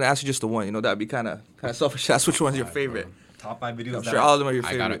 I was gonna ask you just the one. That'd be kind of selfish. That's which one's your favorite. Top 5 videos. I'm sure all of them are your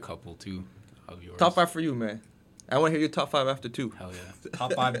favorite. I got a couple too of yours. Top 5 for you, man. I want to hear your top 5 after 2. Hell yeah.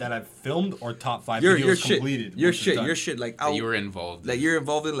 Top 5 that I've filmed or top 5 Your videos shit. completed. Your once it's shit. done? Your shit. Like That you were involved. Like you're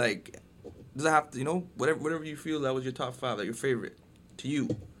involved in. Like does it have to? Whatever you feel that was your top 5, like your favorite to you.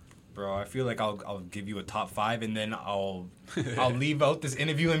 Bro, I feel like I'll give you a top 5 and then I'll leave out this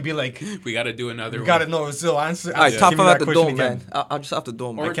interview and be like, we got to do another one. you gotta know. So answer. All right, top give me 5 at that the question dome, again. man. I'll just have the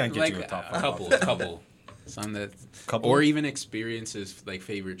dome. Or Man. I can't get like you a top 5. couple. Some that, Couple? or even experiences, like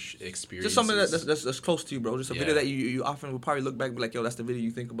favorite experiences. Just something that's close to you, bro. Just a video that you often will probably look back and be like, yo, that's the video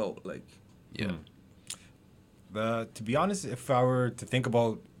you think about. Like, Yeah. To be honest, if I were to think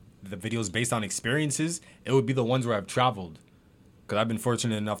about the videos based on experiences, it would be the ones where I've traveled. Because I've been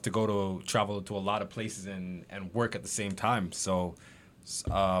fortunate enough to travel to a lot of places and work at the same time. So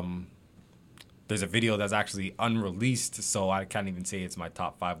there's a video that's actually unreleased, so I can't even say it's my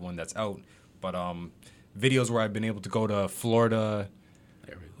top 5 one that's out. But videos where I've been able to go to Florida.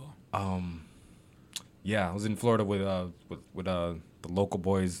 There we go. Yeah, I was in Florida with the local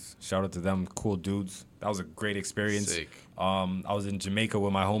boys. Shout out to them, cool dudes. That was a great experience. Sick. I was in Jamaica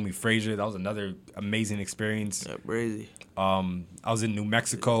with my homie Frazier. That was another amazing experience. yeah, crazy. I was in New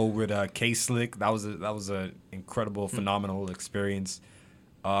Mexico with K-Slick. That was a incredible, phenomenal experience.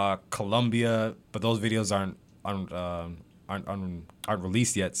 Colombia, but those videos aren't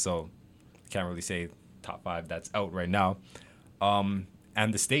released yet, so I can't really say top 5 that's out right now.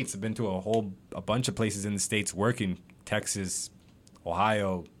 And the States, I've been to a bunch of places in the States working. Texas,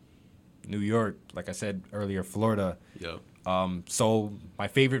 Ohio, New York, like I said earlier, Florida. Yeah. So my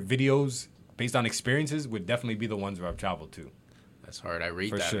favorite videos based on experiences would definitely be the ones where I've traveled to. That's hard. I rate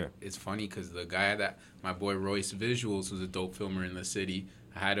For that. sure. It's funny because the guy that my boy Royce Visuals, who's a dope filmer in the city,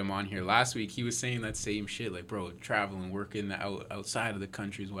 I had him on here last week. He was saying that same shit. Like, bro, traveling, working outside of the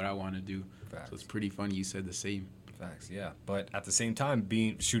country is what I want to do. Facts. So it's pretty funny you said the same. Facts, yeah. But at the same time,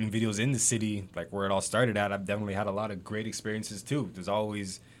 shooting videos in the city, like where it all started at, I've definitely had a lot of great experiences too. There's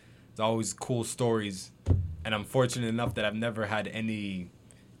always cool stories, and I'm fortunate enough that I've never had any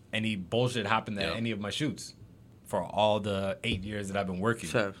bullshit happen at any of my shoots for all the 8 years that I've been working.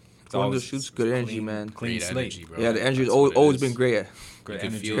 Sure. Going to the shoots, good energy, man. Clean Great slate. energy, bro. Yeah, the energy's That's what it always is. been great. Good You can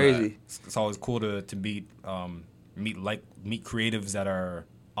energy. feel Crazy. It's always cool to meet creatives that are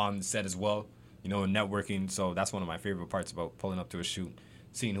on the set as well, and networking. So that's one of my favorite parts about pulling up to a shoot,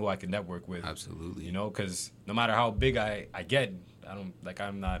 seeing who I can network with. Absolutely. Because no matter how big I get, I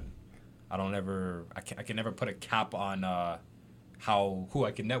can never put a cap on who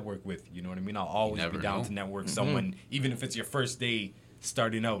I can network with. You know what I mean? I'll always never be down know. to network someone, even if it's your first day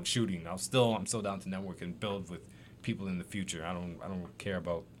starting out shooting. I'm still down to network and build with people in the future. I don't care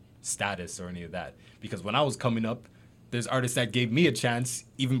about status or any of that, because when I was coming up, there's artists that gave me a chance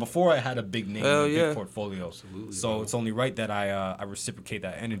even before I had a big name, Hell a yeah. big portfolio. Absolutely, So bro. it's only right that I reciprocate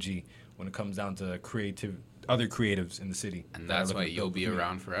that energy when it comes down to other creatives in the city. And that are that's looking why to you'll build be with me.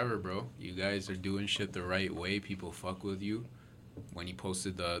 around forever, bro. You guys are doing shit the right way. People fuck with you. When you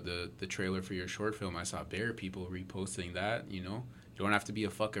posted the trailer for your short film, I saw bare people reposting that, you know. You don't have to be a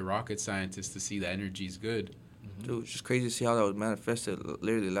fucking rocket scientist to see the energy's good. Dude, it's just crazy to see how that was manifested.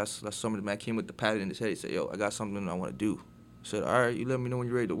 Literally, last summer, the man came with the pattern in his head. He said, yo, I got something I want to do. I said, all right, you let me know when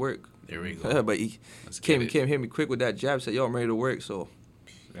you're ready to work. There we go. But he Let's came get it. hit me quick with that jab. Said, yo, I'm ready to work. So,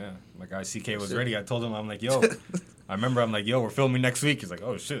 Yeah, my guy CK was Shit. ready. I told him, I'm like, yo, I remember I'm like, yo, we're filming next week. He's like,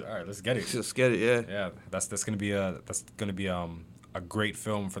 oh shit, all right, let's get it. just get it, yeah. Yeah, that's gonna be a great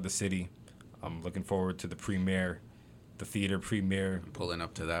film for the city. I'm looking forward to the premiere, the theater premiere. Pulling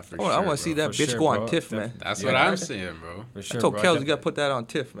up to that for Oh, sure. I want to see bro. that For bitch sure, go on bro. TIFF, man. That's Yeah. what I'm saying, bro. For sure, I told bro. Kels you got to put that on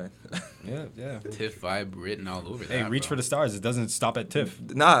TIFF, man. Yeah. TIFF vibe written all over that. Hey, reach for bro. the stars. It doesn't stop at TIFF.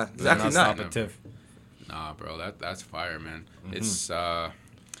 Nah, It does exactly not. stop at TIFF. Nah, bro, that's fire, man. Mm-hmm.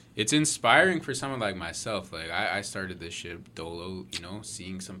 It's inspiring for someone like myself. Like I started this shit dolo, you know,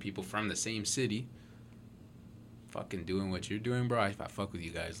 seeing some people from the same city, fucking doing what you're doing, bro. I fuck with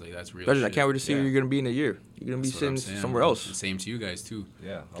you guys. Like that's real. Legend, I shit. can't wait to see Yeah. where you're going to be in a year. You're going to be That's what I'm sitting saying, somewhere bro. else. And same to you guys too,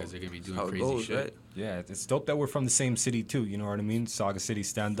 Yeah. because they're gonna be doing How it crazy goes, shit. right? Yeah, it's dope that we're from the same city too. You know what I mean? Saga City,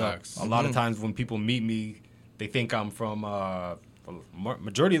 stand up. Facts. A lot of times when people meet me, they think I'm from.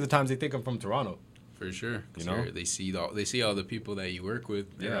 Majority of the times they think I'm from Toronto. For sure. You know? They see all the people that you work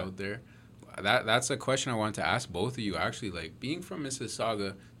with. They're Yeah. out there. That's a question I wanted to ask both of you. Actually, like being from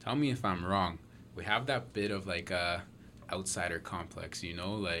Mississauga, tell me if I'm wrong. We have that bit of like a outsider complex, you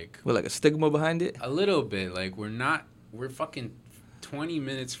know, like With like a stigma behind it. a little bit. Like we're fucking 20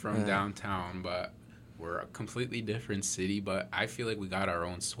 minutes from Yeah. downtown, but we're a completely different city. But I feel like we got our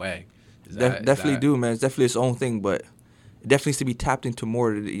own swag. Is Definitely that- do, man. It's definitely its own thing, but it definitely needs to be tapped into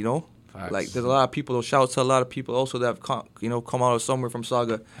more, you know? Facts. Like, there's a lot of people, shouts to a lot of people also that have, come out of somewhere from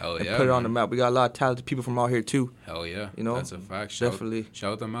Saga Hell and yeah, put it on the man. map. We got a lot of talented people from out here, too. Hell yeah. You know? That's a fact. Definitely.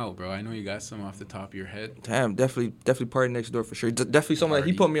 Shout them out, bro. I know you got some off the top of your head. Damn, definitely Party Next Door for sure. Definitely someone that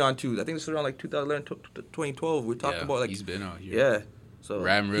he Party. put me on, too. I think this is around, like, 2011, 2012. We talked Yeah, about, like, he's been out here. yeah. So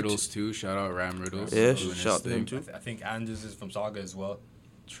Ram he Riddles too. Shout out Ram Riddles. Yeah, doing his shout to him, thing. too. I think Anders is from Saga as well.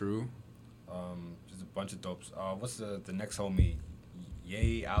 True. Just a bunch of dopes. What's the next homie?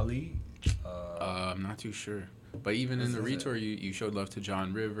 Yay Ali. I'm not too sure. But even in the This is retour, you showed love to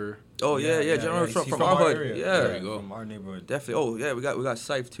John River. Oh, yeah. John he's from our hood. area. Yeah. There you go. From our neighborhood. Definitely. Oh, yeah, we got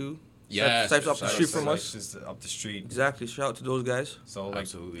Syph, too. Yes, Syph's up the shout out street to from Syph. us. Just up the street. Exactly. Shout out to those guys. So like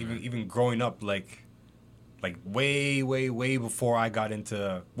Absolutely, man. even growing up, like way before I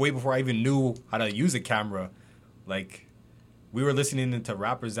even knew how to use a camera, like we were listening to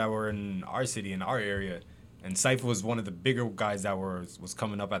rappers that were in our city, in our area, and Syph was one of the bigger guys that was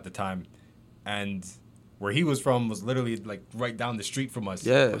coming up at the time, and where he was from was literally like right down the street from us.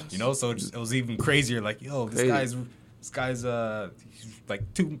 Yeah. You know, so it was even crazier. Like, yo, this Crazy. guy's he's like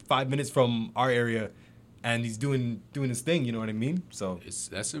 5 minutes from our area, and he's doing his thing. You know what I mean? So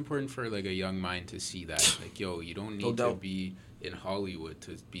That's important for like a young mind to see that. Like, yo, you don't need to doubt. be in Hollywood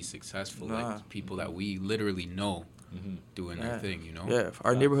to be successful. Nah. Like people that we literally know doing their Yeah. thing. You know. Yeah,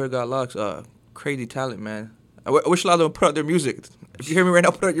 our neighborhood got lots. Crazy talent, man. I wish a lot of them put out their music. If you hear me right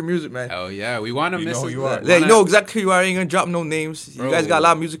now, put out your music, man. Hell yeah, we want to You miss know who it. you are. Yeah, you know exactly who you are. I ain't gonna drop no names. Bro. You guys got a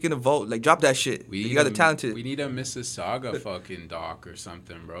lot of music in the vault. Like, drop that shit. We You need guys a- are talented. We need a Mississauga fucking doc or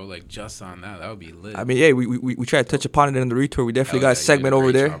something, bro. Like just on that would be lit. I mean, yeah, we try to touch upon it in the retour. We definitely Hell got a yeah, you segment did a over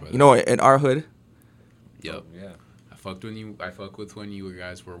great there. job of You know, in our hood. Yep. yeah. I fuck with when you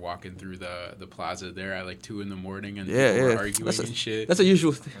guys were walking through the plaza there at like 2 a.m. and Yeah, people were yeah. arguing and shit. That's a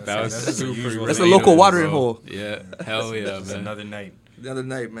usual thing. That was That's the super. usual That's a thing. local relatable, watering bro. hole. Yeah, hell yeah, It's man. another night. The other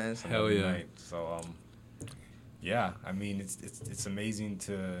night, man. Hell Another yeah. night. So yeah, I mean it's amazing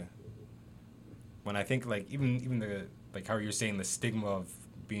to when I think like even the like how you're saying the stigma of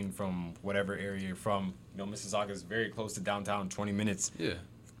being from whatever area you're from. You know, Mississauga is very close to downtown, 20 minutes. Yeah,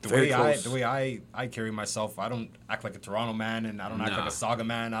 Very close. The way I carry myself, I don't act like a Toronto man, and I don't act Nah. like a Saga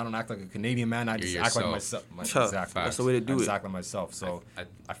man. I don't act like a Canadian man. I You're just act like yourself. myself. Huh, Exactly. That's the way to do it. Exactly myself. So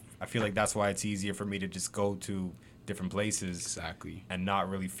I feel like that's why it's easier for me to just go to different places exactly. and not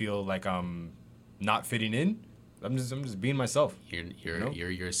really feel like I'm not fitting in. I'm just being myself. You're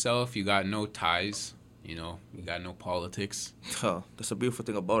yourself. You got no ties. You know, you got no politics. Huh, that's a beautiful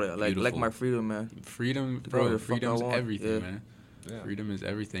thing about it. I like Beautiful. my freedom, man. Freedom, To go bro. where the fuck I Freedom's want, everything, yeah. man. Yeah. Freedom is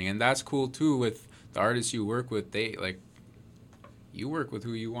everything, and that's cool too. With the artists you work with, you work with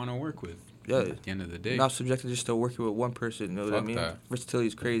who you want to work with. Yeah. At the end of the day, Not subjected just to working with one person. You know what I Fuck mean? that. Versatility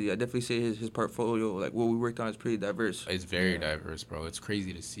is crazy. I definitely say his portfolio, like what we worked on, is pretty diverse. it's very diverse, bro. It's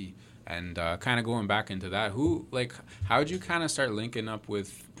crazy to see. And kind of going back into that, how'd you kind of start linking up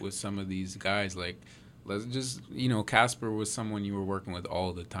with some of these guys? Like, let's just, Casper was someone you were working with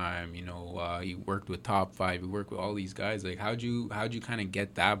all the time. You worked with Top 5, you worked with all these guys. Like, how'd you kind of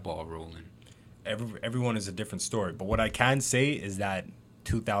get that ball rolling? Everyone is a different story, but what I can say is that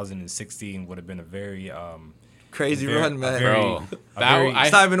 2016 would have been a very Crazy run, man. Bro,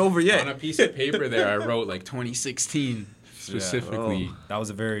 It's not even over yet. On a piece of paper there, I wrote like 2016 specifically. That was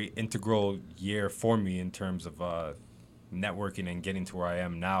a very integral year for me in terms of networking and getting to where I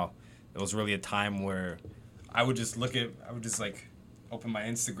am now. It was really a time where I would just like open my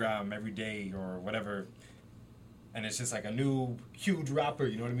Instagram every day or whatever, and it's just like a new huge rapper.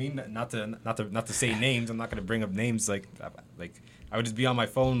 You know what I mean? Not to say names. I'm not gonna bring up names. Like I would just be on my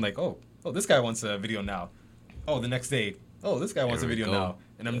phone like, oh, this guy wants a video now. Oh, the next day, oh, this guy wants a video now.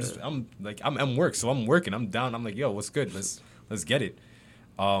 And I'm work, so I'm working. I'm down. I'm like, yo, what's good? Let's get it.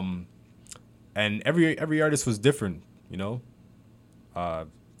 And every artist was different,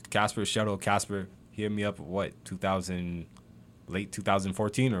 Casper, shout out Casper. He hit me up late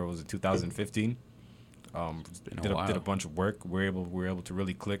 2014 or was it 2015? Did a bunch of work. We were able to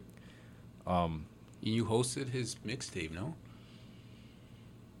really click. You hosted his mixtape, no?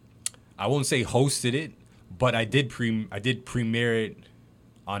 I won't say hosted it, but I did premiere it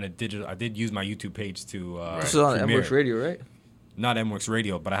on a digital. I did use my YouTube page to. This is on MWorks Radio, right? Not MWorks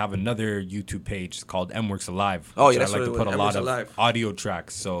Radio, but I have another YouTube page called MWorks Alive. Oh, yeah, that's I like to put a lot of Alive. audio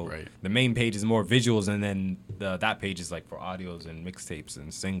tracks. So Right. the main page is more visuals, and then that page is like for audios and mixtapes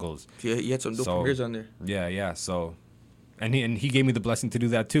and singles. Yeah, he had some dope premieres on there. Yeah. So, and he gave me the blessing to do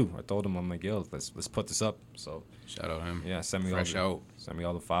that too. I told him, I'm like, yo, let's put this up. So Shout out him. yeah, send me Fresh out. send me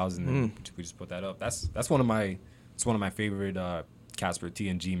all the files, and then we just put that up. That's one of my favorite Casper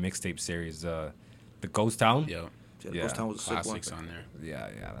TNG mixtape series, the Ghost Town. Yeah. Yeah, Ghost Town was a sick one. Classics on there. Yeah,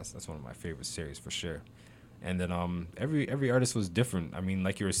 that's one of my favorite series for sure. And then every artist was different. I mean,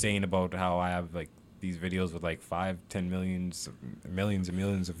 like you were saying about how I have like these videos with like 5-10 millions and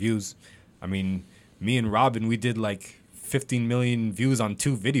millions of views. I mean, me and Robin, we did like 15 million views on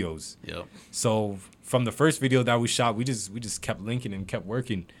 2 videos. Yep. So from the first video that we shot, we just kept linking and kept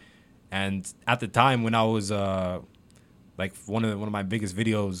working. And at the time when I was like one of my biggest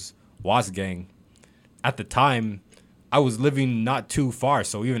videos, Was Gang, at the time I was living not too far.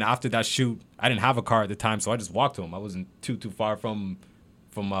 So even after that shoot, I didn't have a car at the time, so I just walked home. I wasn't too far from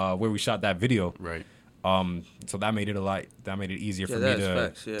where we shot that video. Right. So that made it easier for me that is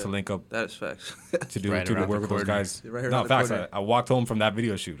facts, to link up That is facts. to do Right to around work the with those corner. guys. Right around No, the facts. corner. I walked home from that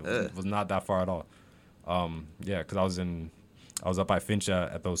video shoot. It was not that far at all. Yeah, because I was up by Finch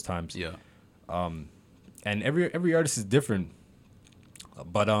at those times. Yeah. And every artist is different,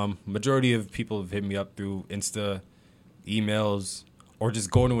 but majority of people have hit me up through Insta, emails, or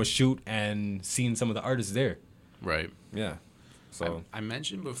just going to a shoot and seeing some of the artists there. Right. Yeah. So I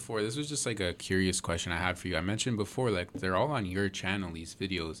mentioned before, this was just like a curious question I had for you. I mentioned before, like, they're all on your channel, these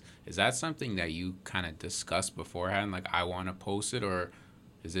videos. Is that something that you kind of discussed beforehand? Like, I want to post it, or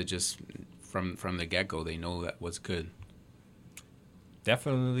is it just from the get-go, they know that what's good?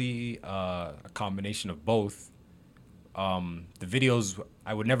 definitely a combination of both. The videos,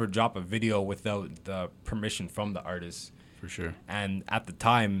 I would never drop a video without the permission from the artist. For sure. And at the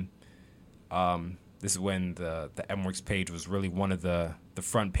time, this is when the MWorks page was really one of the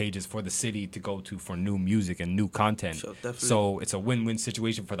front pages for the city to go to for new music and new content. So it's a win-win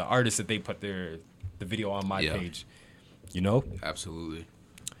situation for the artists that they put the video on my page. You know? Absolutely.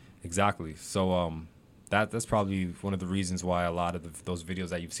 Exactly. So that's probably one of the reasons why a lot of those videos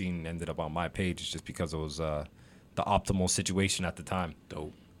that you've seen ended up on my page. Is just because it was the optimal situation at the time.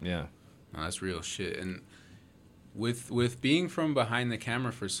 Dope. Yeah. No, that's real shit. And with being from behind the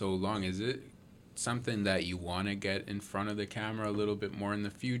camera for so long, is it something that you want to get in front of the camera a little bit more in the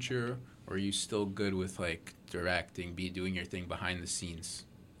future, or are you still good with like directing, doing your thing behind the scenes?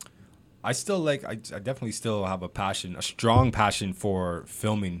 I definitely still have a strong passion for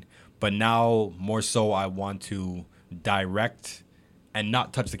filming, but now more so I want to direct and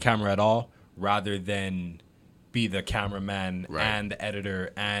not touch the camera at all, rather than be the cameraman and the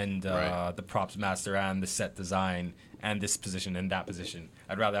editor and the props master and the set design and this position and that position.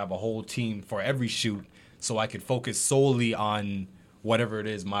 I'd rather have a whole team for every shoot so I could focus solely on whatever it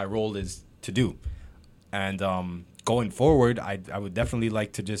is my role is to do. And going forward, I would definitely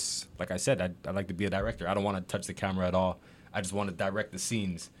like to just, like I said, I'd like to be a director. I don't want to touch the camera at all. I just want to direct the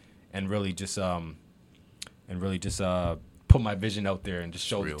scenes and really just put my vision out there and just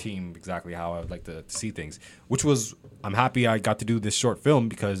show the team exactly how I would like to see things. Which was, I'm happy I got to do this short film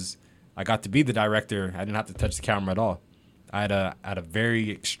because I got to be the director. I didn't have to touch the camera at all. I had a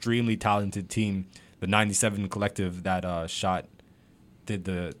very extremely talented team, the 97 Collective that did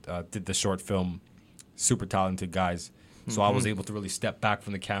the short film. Super talented guys. So I was able to really step back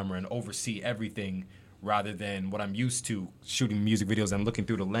from the camera and oversee everything rather than what I'm used to, shooting music videos and looking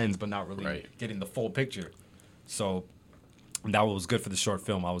through the lens but not really getting the full picture. So that was good for the short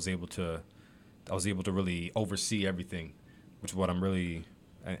film. I was able to really oversee everything, which is what I'm really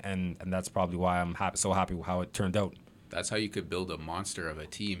and that's probably why I'm so happy with how it turned out. That's how you could build a monster of a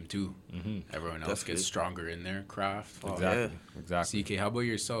team too. Everyone else gets stronger in their craft. Exactly. CK, how about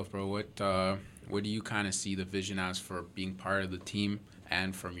yourself, bro? What do you kind of see the vision as for being part of the team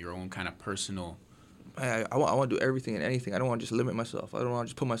and from your own kind of personal? I want to do everything and anything. I don't want to just limit myself. I don't want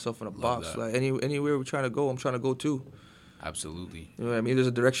to just put myself in a box. That. Like anywhere we're trying to go, I'm trying to go too. Absolutely. You know what I mean? There's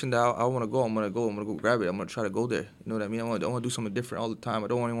a direction that I want to go. I'm gonna go grab it. I'm gonna try to go there. You know what I mean? I want to do something different all the time. I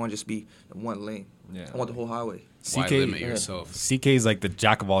don't want to just be in one lane. Yeah. I want the whole highway. Why limit yourself? CK is like the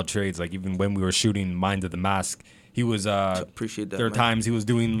jack of all trades. Like even when we were shooting Mind of the Mask, he was. Appreciate that. There were times he was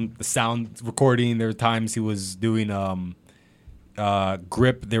doing the sound recording. There were times he was doing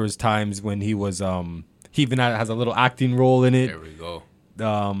grip. There was times when he was he even has a little acting role in it. There we go.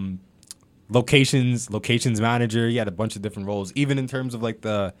 Locations manager. He had a bunch of different roles. Even in terms of like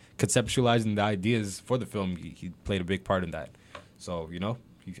the conceptualizing the ideas for the film, he played a big part in that. So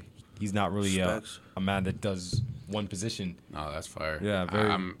he's not really a man that does one position. No, that's fire. Yeah,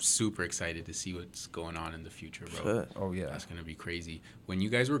 I'm super excited to see what's going on in the future, bro. Oh yeah, that's gonna be crazy. When you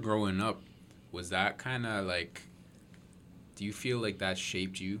guys were growing up, was that kind of like? Do you feel like that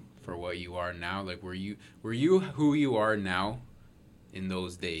shaped you for what you are now? Like, were you who you are now in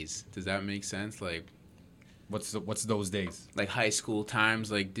those days? Does that make sense? Like, what's those days? Like high school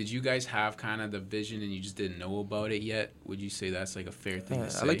times. Like, did you guys have kind of the vision and you just didn't know about it yet? Would you say that's like a fair thing to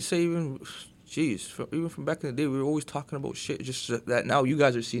say? I like to say even from back in the day, we were always talking about shit. Just that now you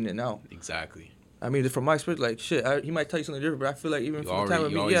guys are seeing it now. Exactly. I mean, from my experience, like shit, he might tell you something different, but I feel like even from the time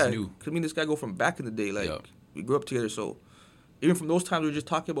of me, because me and this guy go from back in the day, like we grew up together, so. Even from those times, we were just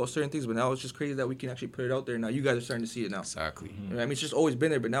talking about certain things, but now it's just crazy that we can actually put it out there. Now you guys are starting to see it now. Exactly. You know, I mean, it's just always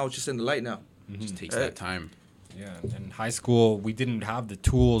been there, but now it's just in the light now. It just takes that time. Yeah, in high school, we didn't have the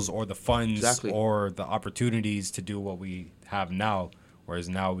tools or the funds or the opportunities to do what we have now. Whereas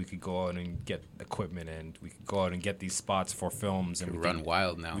now we could go out and get equipment and we could go out and get these spots for films. And we run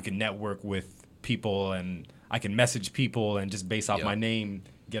wild now. We can network with people and I can message people and just based off my name,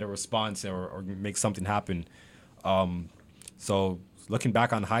 get a response or make something happen. So looking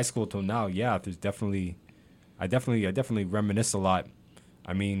back on high school till now, there's I definitely reminisce a lot.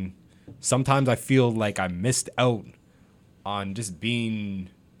 I mean, sometimes I feel like I missed out on just being,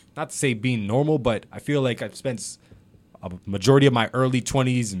 not to say being normal, but I feel like I've spent a majority of my early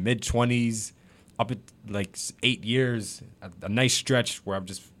 20s, mid 20s, up at like 8 years, a nice stretch where I've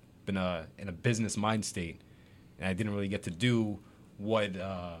just been in a business mind state, and I didn't really get to do what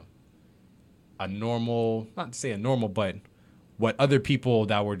a normal, not to say a normal, but what other people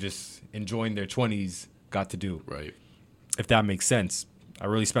that were just enjoying their 20s got to do. Right. If that makes sense. I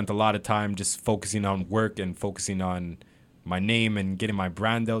really spent a lot of time just focusing on work and focusing on my name and getting my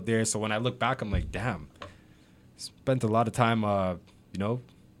brand out there. So when I look back, I'm like, damn, spent a lot of time,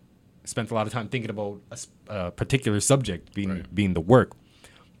 thinking about a particular subject being the work.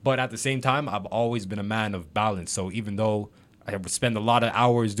 But at the same time, I've always been a man of balance. So even though I would spend a lot of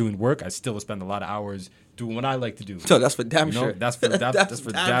hours doing work, I still would spend a lot of hours doing what I like to do. So that's for damn sure. That's for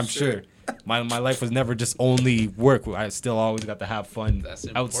damn sure. My life was never just only work. I still always got to have fun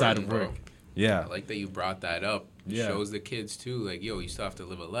outside of work. Bro. Yeah. I like that you brought that up. It shows the kids too, like, yo, you still have to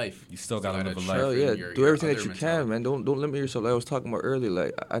live a life. You still gotta live a life. Hell yeah. Do everything that you can, man. Don't limit yourself. Like I was talking about earlier.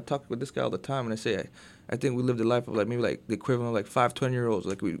 Like I talk with this guy all the time, and I say I think we lived a life of like maybe like the equivalent of like 5 20-year-olds.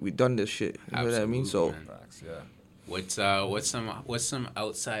 Like we done this shit. You know what I mean? So. Facts, yeah. What's some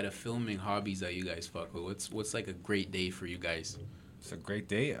outside of filming hobbies that you guys fuck with? What's like a great day for you guys? It's a great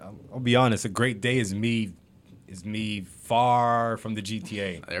day. I'll be honest. A great day is me far from the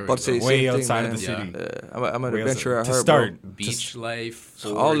GTA, way outside of the city. I'm an adventurer at heart, start. bro. Beach life,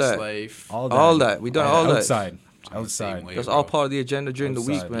 all that. life, all that. We done all outside. that. Outside. That's all part of the agenda during the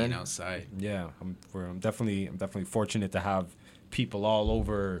week, man. Being outside. Yeah, I'm definitely fortunate to have people all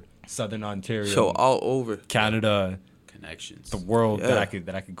over Southern Ontario. So all over Canada, connections, the world that I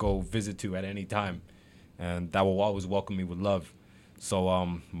could go visit to at any time, and that will always welcome me with love.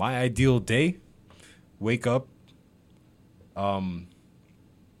 So my ideal day: wake up,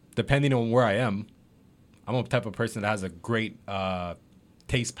 depending on where I am, I'm a type of person that has a great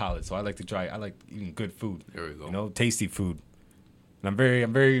taste palate. So I like eating good food. There we go. You know, tasty food. And I'm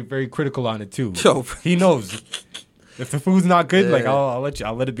very, very critical on it too. Yo. He knows. If the food's not good, Yeah. like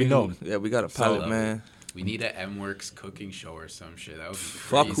I'll let it be known. Yeah, we got a palate, So, man. We need a MWorks cooking show or some shit. That would be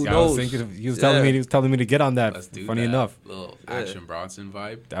Fuck, crazy. who I was knows? thinking he was Yeah. telling me to get on that. Let's do Funny that. enough, Little Yeah. Action Bronson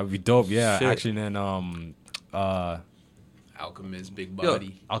vibe. that would be dope. Yeah, Shit. action and Alchemist, big Yo.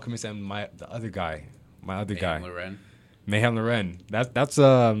 body. Alchemist and my other guy. Mayhem Loren. Mayhem Loren. That's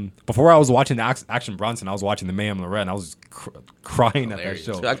before I was watching the Action Bronson, I was watching the Mayhem Loren. I was crying at that Hilarious.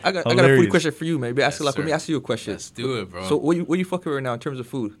 show. So I got a food Hilarious. question for you, man. Maybe Yes, let me sir. ask you a question. Let's do it, bro. So what you fucking right now in terms of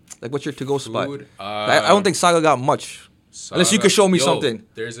food? Like, what's your to-go spot? Food, I don't think Saga got much. Unless you could show me something.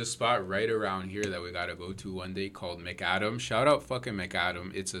 There's a spot right around here that we gotta go to one day called McAdam. Shout out fucking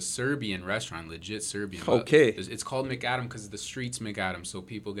McAdam. It's a Serbian restaurant, legit Serbian. but Okay. It's called McAdam because the street's McAdam, so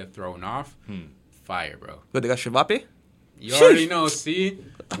people get thrown off. Fire, bro. But they got shivape? You already Sheesh. know, see?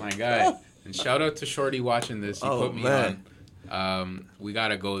 My guy. And shout out to Shorty watching this. He Oh, put me man. on. We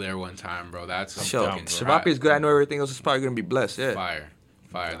gotta go there one time, bro. That's some Sure. fucking Shivape is good. I know everything else is probably gonna be blessed. Yeah. Fire.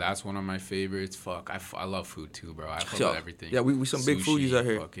 That's one of my favorites. Fuck. I love food too, bro. I fuck Sure. with everything. Yeah, we some big Sushi, foodies out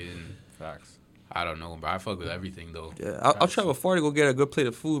here. Fucking, Facts. I don't know, bro. I fuck with everything though. Yeah, I'll travel far to go get a good plate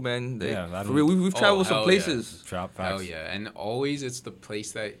of food, man. Yeah, that'd for be- real, we've traveled some hell places. Trap Hell facts. yeah. And always it's the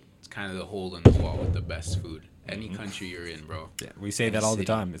place that's kind of the hole in the wall with the best food. Any country you're in, bro. Yeah, we say Any that all the city.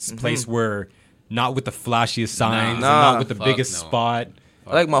 time. It's a place where not with the flashiest signs, and Nah. not with the Fuck biggest no. spot.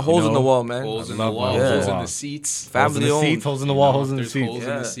 I like my holes in the know, wall, man. Holes in I the love wall, my holes wall. in the seats. Holes in Family the owned. seats, holes in the You wall, know, holes in the there's seats. holes in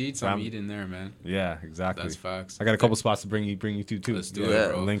Yeah. the seats. I'm Fam- eating there, man. Yeah, exactly. That's facts. I got a couple spots to bring you to too. Let's do Yeah. it,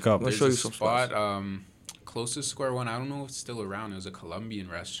 bro. Link up. Let's There's show a you some spot, spots. closest square one. I don't know if it's still around. It was a Colombian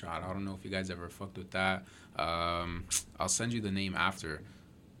restaurant. I don't know if you guys ever fucked with that. I'll send you the name after.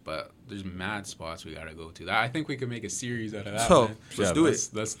 But there's mad spots we gotta go to. I think we could make a series out of that. So, man. let's do it.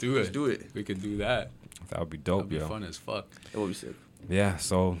 Let's do it. Let's do it. We could do that. That would be That'd dope, be yo. fun as fuck. That what we said. Yeah,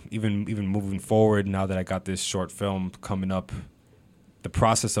 so even moving forward, now that I got this short film coming up, the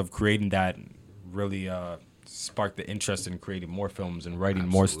process of creating that really sparked the interest in creating more films and writing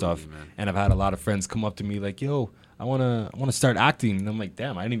more stuff. Absolutely, man. And I've had a lot of friends come up to me like, "Yo, I wanna start acting," and I'm like,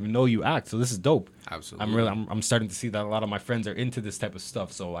 "Damn, I didn't even know you act." So this is dope. Absolutely. I'm starting to see that a lot of my friends are into this type of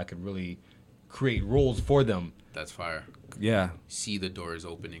stuff, so I could really create roles for them. That's fire. Yeah, See the doors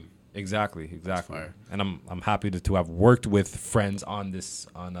opening. exactly. fire. And I'm happy to have worked with friends on this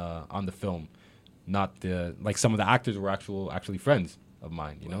on the film, not the like some of the actors were actually friends of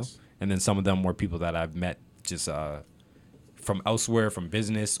mine, you know, Yes. and then some of them were people that I've met just from elsewhere, from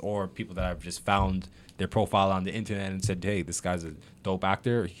business, or people that I've just found their profile on the internet and said, "Hey, this guy's a dope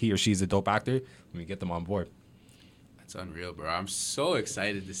actor. He or she's a dope actor. Let me get them on board." That's unreal, bro. I'm so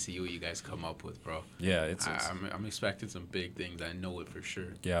excited to see what you guys come up with, bro. Yeah, it's I'm expecting some big things. I know it for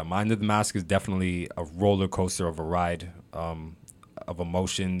sure. yeah. Mind of the Mask is definitely a roller coaster of a ride, of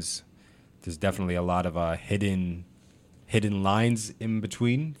emotions. There's definitely a lot of hidden lines in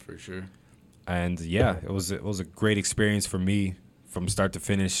between, For sure. and yeah, it was a great experience for me from start to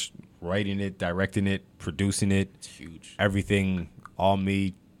finish, writing it, directing it, producing it, It's huge. everything, all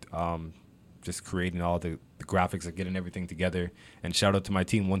me, just creating all the graphics and getting everything together. And shout out to my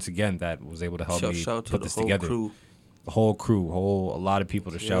team once again that was able to help me Shout out to put the this whole together. crew. The whole crew, a lot of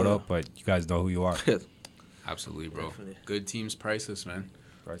people to shout Yeah. out, but you guys know who you are. Absolutely, bro. Definitely. Good team's priceless, man.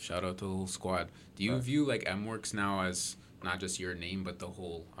 Right. Shout out to the whole squad. Do you view like MWorks now as not just your name, but the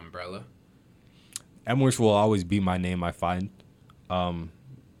whole umbrella? MWorks will always be my name, I find.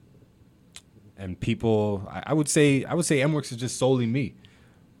 And people, I would say MWorks is just solely me.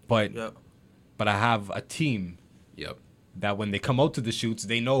 But Yep. but I have a team Yep. that when they come out to the shoots,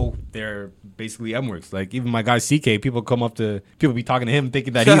 they know they're basically MWorks. Like even my guy CK, people be talking to him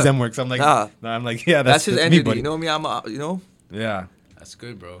thinking that he's MWorks. I'm like, Nah. I'm like, yeah, That's his me, entity. buddy. You know what I mean? Yeah. That's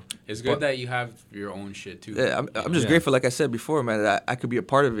good, bro. It's good But- that you have your own shit too. Yeah, I'm just Yeah. grateful, like I said before, man, that I could be a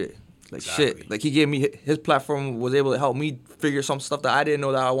part of it. Like Exactly. shit, like he gave me his platform, was able to help me figure some stuff that I didn't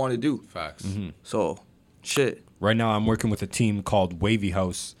know that I wanted to do. Facts. Mm-hmm. So, shit. Right now, I'm working with a team called Wavy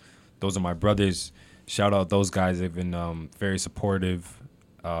House. Those are my brothers. Shout out those guys. They've been very supportive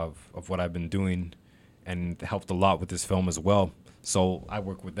of what I've been doing and helped a lot with this film as well. So I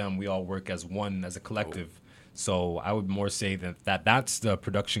work with them. We all work as one, as a collective. So I would more say that's the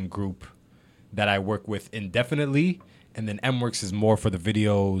production group that I work with indefinitely. And then MWorks is more for the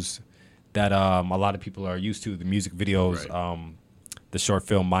videos that a lot of people are used to, the music videos. Right. The short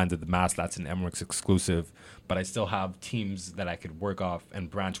film Mind of the Mask, that's an MWorks exclusive. But I still have teams that I could work off and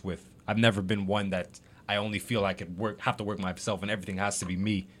branch with. I've never been one that I only feel I could have to work myself and everything has to be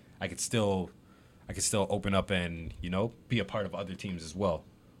me, I could still open up and, you know, be a part of other teams as well,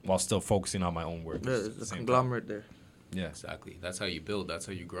 while still focusing on my own work. Yeah, there's a conglomerate there. Yeah, Exactly. That's how you build. That's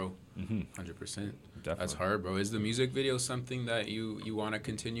how you grow. 100%. Definitely. That's hard, bro. Is the music video something that you want to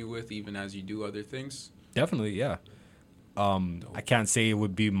continue with even as you do other things? Definitely, yeah. I can't say it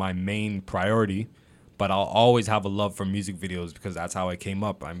would be my main priority, but I'll always have a love for music videos because that's how I came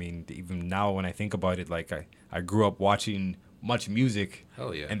up. I mean, even now when I think about it, like I grew up watching much music.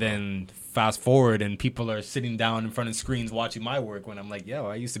 Hell yeah. And then fast forward and people are sitting down in front of screens watching my work when I'm like, yo,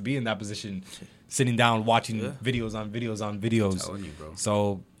 I used to be in that position, sitting down watching videos on videos on videos. I'm telling you, bro.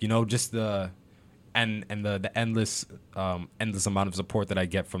 So, you know, just the endless amount of support that I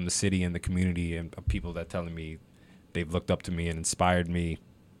get from the city and the community and people that telling me they've looked up to me and inspired me,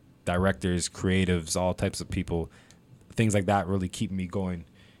 directors, creatives, all types of people, things like that really keep me going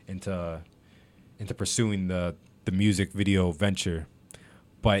into pursuing the music video venture.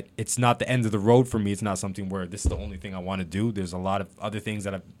 But it's not the end of the road for me. It's not something where this is the only thing I want to do. There's a lot of other things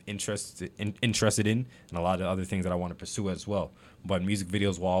that I'm interested in and a lot of other things that I want to pursue as well. But music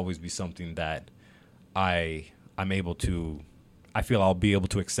videos will always be something that I feel I'll be able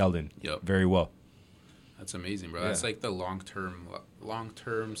to excel in very well. That's amazing, bro. Yeah. That's like the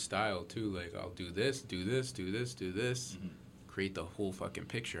long-term style too. Like I'll do this, do this, do this, do this. Create the whole fucking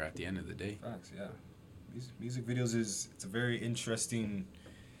picture at the end of the day. Facts, yeah. Music videos it's a very interesting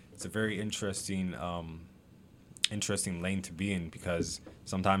lane to be in because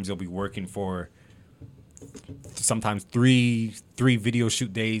sometimes you'll be working for sometimes three video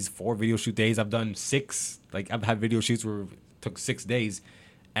shoot days, 4 video shoot days. I've done 6. Like I've had video shoots where it took 6 days,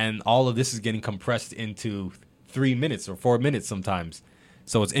 and all of this is getting compressed into 3 minutes or 4 minutes sometimes.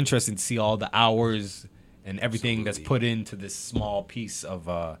 So it's interesting to see all the hours and everything that's put into this small piece of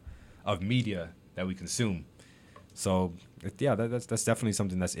media that we consume. So yeah, that's definitely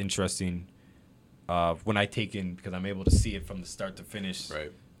something that's interesting when I take in because I'm able to see it from the start to finish.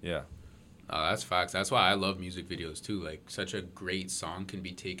 Right. Yeah. That's facts. That's why I love music videos too. Like such a great song can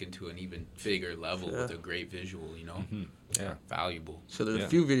be taken to an even bigger level with a great visual. You know. Yeah. Valuable. So there's a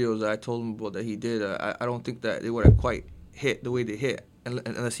few videos that I told him about that he did. I don't think that they would have quite hit the way they hit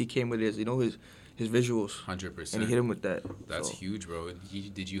unless he came with his visuals. 100%. And he hit him with that. That's huge, bro.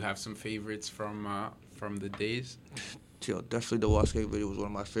 Did you have some favorites from the days? Yo, definitely the Watts Gang video was one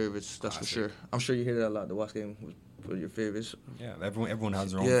of my favorites. That's Classic. for sure. I'm sure you hear that a lot. The Watts Gang was one of your favorites. Yeah, everyone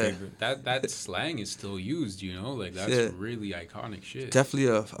has their own favorite. That slang is still used, you know? Like, that's really iconic shit.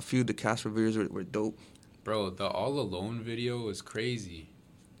 Definitely a few of the Casper videos were dope. Bro, the All Alone video was crazy.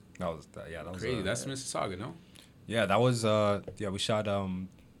 That was Crazy. That's Mississauga, no? Yeah, that was we shot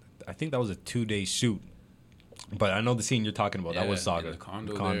I think that was a 2-day shoot. But I know the scene you're talking about. That was Saga. The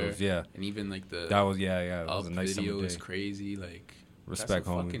condos, there, and even like the that was that was a nice video summer is day. crazy. Like Respect, that's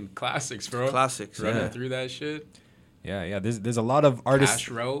some homie. fucking classics, bro. Classics, Running through that shit. Yeah. There's a lot of artists.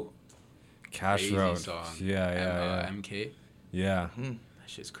 Cash Crazy Road. song. Song. Yeah. MK. Yeah. That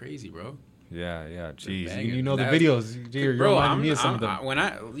shit's crazy, bro. Yeah. Jeez, banging. you know the That- videos. You're reminding me of some of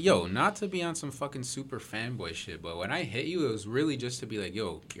them. Not to be on some fucking super fanboy shit, but when I hit you, it was really just to be like,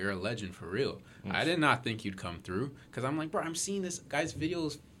 yo, you're a legend for real. I did not think you'd come through because I'm like, bro, I'm seeing this guy's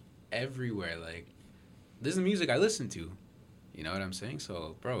videos everywhere. Like, this is the music I listen to. You know what I'm saying?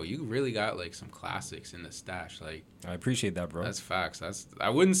 So, bro, you really got like some classics in the stash. Like, I appreciate that, bro. that's facts. I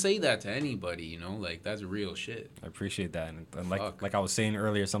wouldn't say that to anybody. You know, like that's real shit. I appreciate that. And Fuck. like I was saying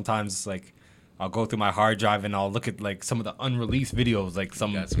earlier, sometimes like I'll go through my hard drive and I'll look at like some of the unreleased videos, like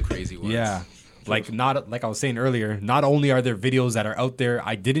You got some crazy ones. Yeah. Like not like I was saying earlier, not only are there videos that are out there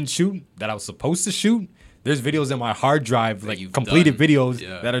I didn't shoot that I was supposed to shoot, there's videos in my hard drive, That like you've completed done. videos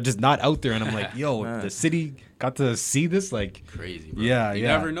Yeah. that are just not out there, and I'm like, yo, the city got to see this, like, Crazy, bro. Yeah, You yeah.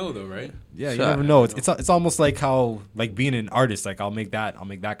 never know though, right? yeah, you Sure. never know. It's almost like how like being an artist, like I'll make that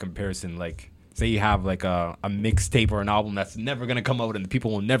comparison. Like, say you have like a mixtape or an album that's never gonna come out and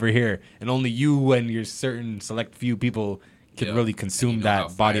people will never hear, and only you and your certain select few people can Yeah. really And you consume know how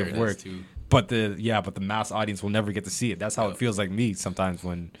that body fire of it work. is, too. But the mass audience will never get to see it. That's how Yeah. it feels like me sometimes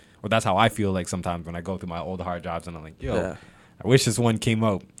or that's how I feel like sometimes when I go through my old hard drives and I'm like, yo, Yeah. I wish this one came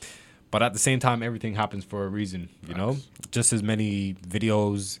out. But at the same time, everything happens for a reason, you know? Just as many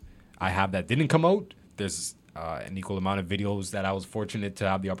videos I have that didn't come out, there's an equal amount of videos that I was fortunate to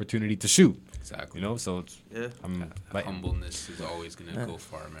have the opportunity to shoot, Exactly. you know? So it's, Yeah. like, Humbleness is always gonna go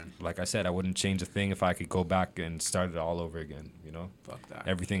far, man. like I said, I wouldn't change a thing if I could go back and start it all over again, you know? Fuck that.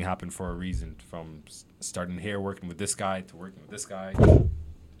 Everything happened for a reason, from starting here, working with this guy, to working with this guy,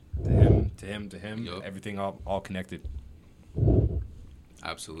 to him, Yup. everything all connected.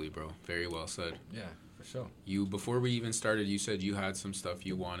 Absolutely, bro. Very well said. Yeah, For sure. Before we even started, you said you had some stuff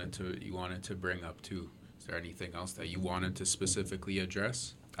you wanted to bring up too. Is there anything else that you wanted to specifically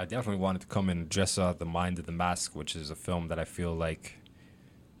address? I definitely wanted to come and address The Mind of the Mask, which is a film that I feel like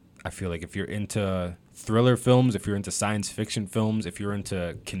if you're into thriller films, if you're into science fiction films, if you're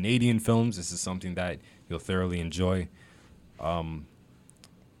into Canadian films, this is something that you'll thoroughly enjoy. I'm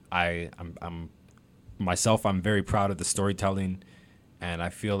very proud of the storytelling, and I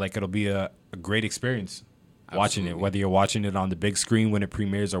feel like it'll be a great experience watching it, whether you're watching it on the big screen when it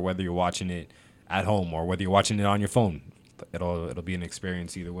premieres or whether you're watching it at home or whether you're watching it on your phone. It'll be an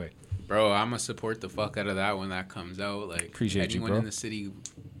experience either way. Bro, I'm gonna support the fuck out of that when that comes out. Like, appreciate anyone you, bro. in the city who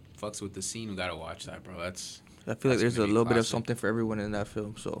fucks with the scene, we gotta watch that, bro. I feel like there's a little bit of something for everyone in that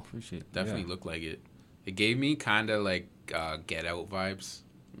film. So definitely looked like it. It gave me kind of like Get Out vibes.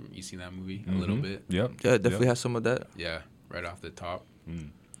 You seen that movie a little bit? Yep. Yeah, it definitely has some of that. Yeah, right off the top.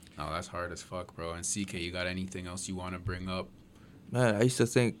 Oh, that's hard as fuck, bro. And CK, you got anything else you want to bring up? Man, I used to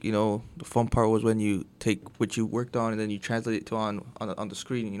think, the fun part was when you take what you worked on and then you translate it to on the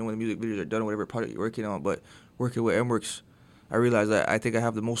screen. When the music videos are done, whatever project you're working on. But working with MWorks, I realized that I think I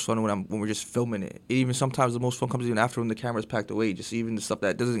have the most fun when we're just filming it. Even sometimes the most fun comes even after when the camera's packed away. Just even the stuff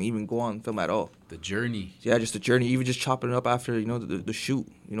that doesn't even go on film at all. The journey. Yeah, just the journey. Even just chopping it up after the shoot.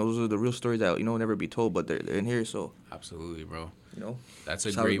 Those are the real stories that never be told, but they're in here. So absolutely, bro. That's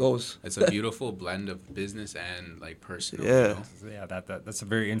a great. How it goes. It's a beautiful blend of business and like personal. Yeah, yeah. That's a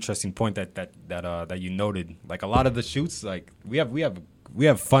very interesting point that you noted. Like a lot of the shoots, like we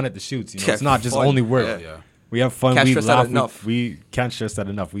have fun at the shoots. It's not just only work. Yeah. We have fun. Can't we stress laugh. that enough. We can't stress that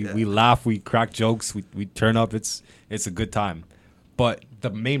enough. We laugh. We crack jokes. We turn up. It's a good time. But the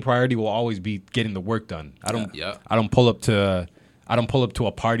main priority will always be getting the work done. I don't pull up to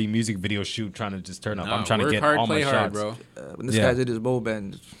a party music video shoot trying to just turn up. I'm trying to get hard, all my hard, shots, bro. When this guy's in his bow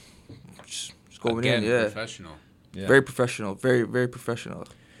band, just going Again, in. Yeah, professional. Yeah. Very professional. Very, very professional.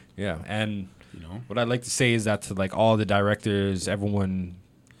 Yeah, and what I'd like to say is that to like all the directors, everyone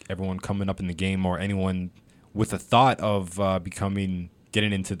coming up in the game, or anyone with a thought of becoming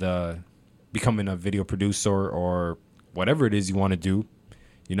a video producer or whatever it is you want to do,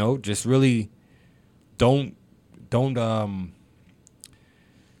 just really don't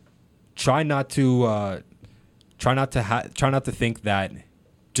try not to think that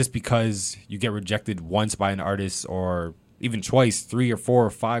just because you get rejected once by an artist or even twice, 3 or 4 or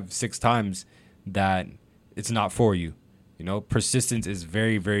 5, 6 times, that it's not for you. Persistence is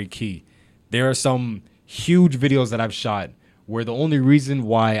very, very key. There are some huge videos that I've shot where the only reason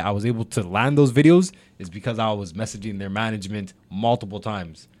why I was able to land those videos is because I was messaging their management multiple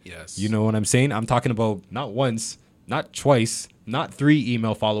times. Yes. You know what I'm saying? I'm talking about not once, not twice, not 3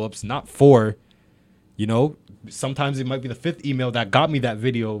 email follow-ups, not 4. Sometimes it might be the 5th email that got me that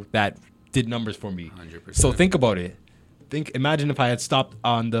video that did numbers for me. 100%. So think about it. Imagine if I had stopped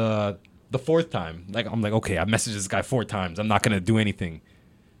on the 4th time. Like I'm like, okay, I messaged this guy 4 times. I'm not gonna do anything.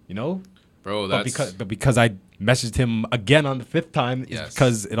 Bro, but because I messaged him again on the 5th time, yes. It's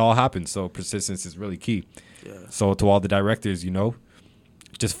because it all happened. So persistence is really key. Yeah. So to all the directors,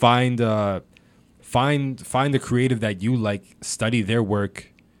 just find the creative that you like, study their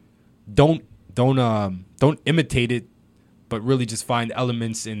work. Don't imitate it, but really just find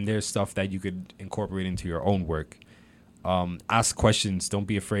elements in their stuff that you could incorporate into your own work. Ask questions. Don't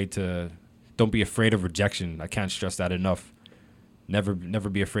be afraid of rejection. I can't stress that enough. Never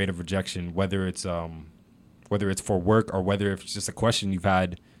be afraid of rejection, whether it's for work or whether it's just a question you've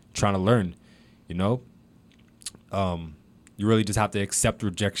had trying to learn. You really just have to accept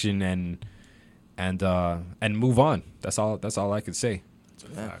rejection and move on. That's all I could say. It's a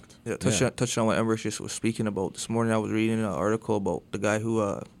fact. Yeah, touching on what MWorks just was speaking about. This morning I was reading an article about the guy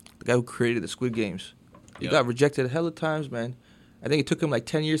who created the Squid Games. He got rejected a hell of times, man. I think it took him like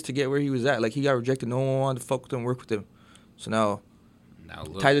 10 years to get where he was at. Like, he got rejected. No one wanted to fuck with him, work with him. So now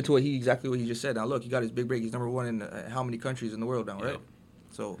look, tied into exactly what he just said. Now look, he got his big break. He's number 1 in how many countries in the world now, right?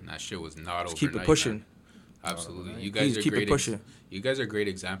 So and that shit was not overnight. Keep it pushing. Man. Absolutely. You guys are keep great. It pushing. You guys are great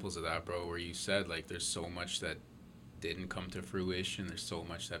examples of that, bro. Where you said like there's so much that didn't come to fruition. There's so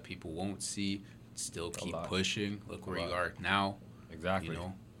much that people won't see. Still keep pushing. Look where you are now. Exactly.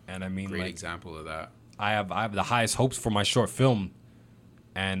 And I mean, great example of that. I have the highest hopes for my short film,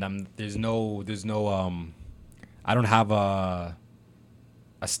 and there's no I don't have a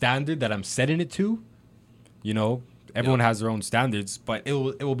standard that I'm setting it to. Everyone has their own standards, but it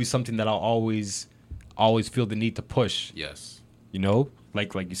will be something that I'll always feel the need to push. Yes.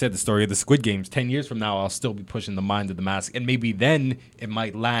 Like you said, the story of the Squid Games. 10 years from now, I'll still be pushing The Mind of the Mask, and maybe then it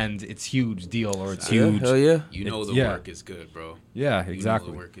might land its huge deal or its huge. Hell yeah. The work is good, bro. Yeah,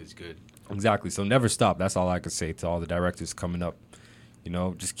 exactly. The work is good. Exactly. So never stop. That's all I could say to all the directors coming up. You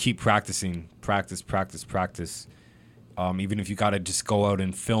know, just keep practicing, practice. Even if you gotta just go out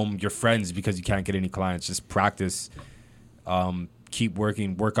and film your friends because you can't get any clients, just practice. Keep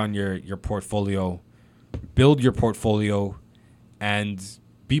working, work on your portfolio, build your portfolio, and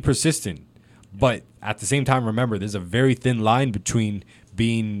be persistent. But at the same time, remember, there's a very thin line between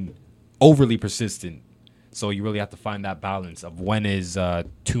being overly persistent. So you really have to find that balance of when is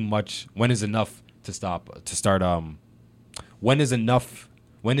too much, when is enough to stop, to start. When is enough?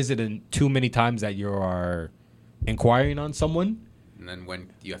 When is it too many times that you are inquiring on someone? And then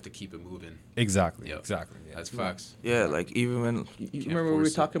when you have to keep it moving. Exactly. Yep. Exactly. Yeah. That's facts. Yeah, like even when you remember what we were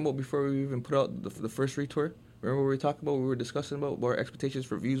talking about before we even put out the first retour. Remember what we were talking about? We were discussing about our expectations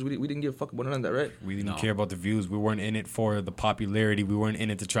for views. We didn't give a fuck about none of that, right? We didn't care about the views. We weren't in it for the popularity. We weren't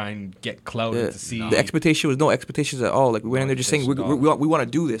in it to try and get clout and to see. The expectation was no expectations at all. Like we went in there just saying we want to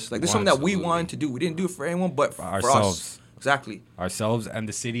do this. Like this is something that we wanted to do. We didn't do it for anyone but for ourselves. Us. Exactly. Ourselves and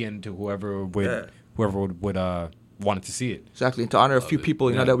the city and to whoever would wanted to see it. Exactly. And to honor a few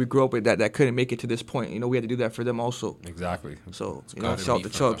people, you know, that we grew up with that couldn't make it to this point. You know, we had to do that for them also. Exactly. So, you know, shout out to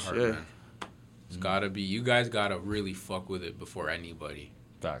Chubbs. Yeah. It's gotta be. You guys gotta really fuck with it before anybody.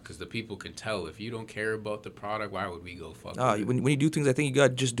 Because the people can tell. If you don't care about the product, why would we go fuck with it? When you do things, I think you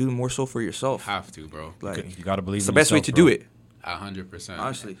gotta just do more so for yourself. You have to, bro. Like, you gotta believe it's the best way to do it. 100%.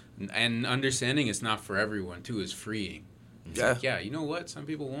 Honestly. And understanding it's not for everyone, too, is freeing. Yeah. Like, yeah, you know what? Some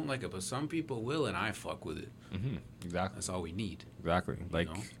people won't like it, but some people will, and I fuck with it. Mm-hmm. Exactly. That's all we need. Exactly. Like,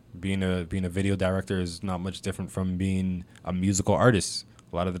 you know? being a video director is not much different from being a musical artist.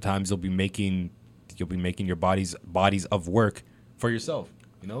 A lot of the times you'll be making your bodies of work for yourself.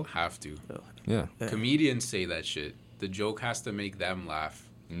 You know. Have to. Yeah. Comedians say that shit. The joke has to make them laugh.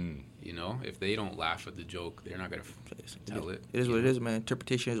 You know, if they don't laugh at the joke, they're not gonna tell it. It is what it is, man.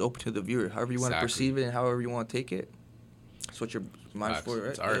 Interpretation is open to the viewer. However you want to perceive it and however you want to take it. That's what your mind's for, right?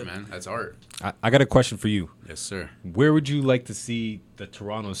 It's art, man. That's art. I got a question for you. Yes, sir. Where would you like to see the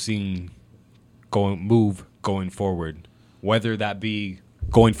Toronto scene going forward? Whether that be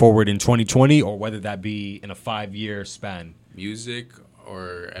going forward in 2020 or whether that be in a 5-year span. Music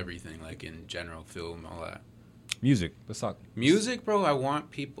or everything, like in general, film, all that. Music. Let's talk. Music, bro. I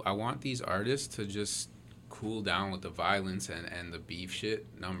want these artists to just cool down with the violence and the beef shit.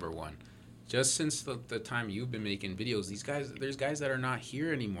 Number one. Just since the time you've been making videos, there's guys that are not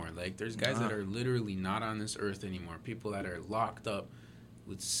here anymore. Like, there's guys that are literally not on this earth anymore. People that are locked up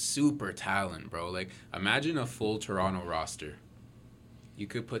with super talent, bro. Like, imagine a full Toronto roster. You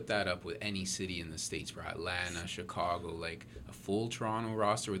could put that up with any city in the States, bro. Atlanta, Chicago, like a full Toronto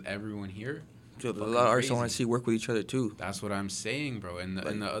roster with everyone here. Dude, a lot of artists I want to see work with each other, too. That's what I'm saying, bro. And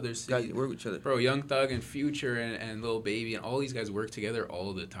the other cities. Guys work with each other. Bro, Young Thug and Future and Lil Baby and all these guys work together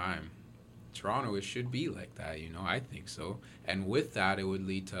all the time. Toronto, it should be like that, you know. I think so. And with that, it would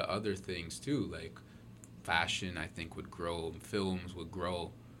lead to other things too, like fashion. I think would grow, films would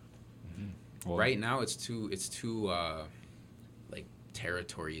grow. Mm-hmm. Well, right now, it's too like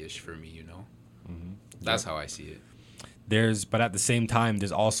territory-ish for me, you know. Mm-hmm. That's how I see it. But at the same time,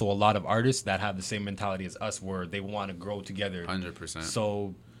 there's also a lot of artists that have the same mentality as us, where they want to grow together. 100%.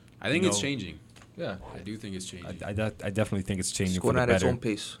 So, I think it's changing. Yeah, I do think it's changing. I definitely think it's changing for the better. It's going at its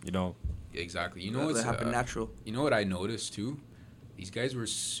own pace. You know. Exactly. You know what's happened natural. You know what I noticed too? These guys were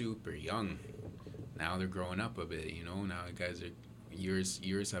super young. Now they're growing up a bit. You know. Now the guys are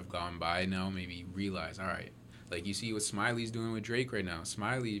years have gone by. Now maybe realize, all right. Like you see what Smiley's doing with Drake right now.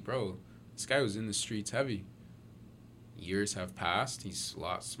 Smiley, bro, this guy was in the streets heavy. Years have passed. He's a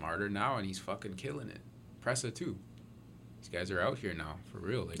lot smarter now, and he's fucking killing it. Pressa too. These guys are out here now for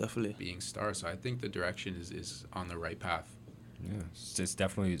real, like definitely being stars. So I think the direction is on the right path. Yeah, it's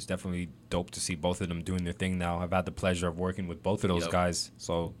definitely dope to see both of them doing their thing now. I've had the pleasure of working with both of those guys.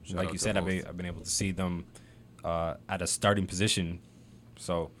 So, like you said, I've been able to see them at a starting position.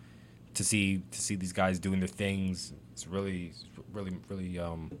 So, to see these guys doing their things, it's really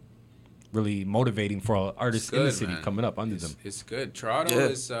motivating for artists in the city, man. Coming up under them. It's good. Toronto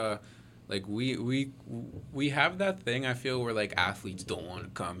is like we have that thing. I feel where like athletes don't want to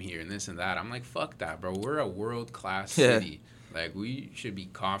come here and this and that. I'm like, fuck that, bro. We're a world class city. Like, we should be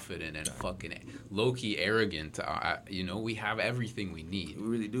confident and fucking low-key arrogant. You know, we have everything we need. We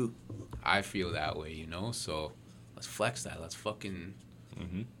really do. I feel that way, you know? So, let's flex that. Let's fucking...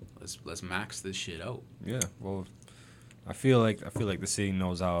 Mm-hmm. Let's max this shit out. Yeah, well, I feel like the city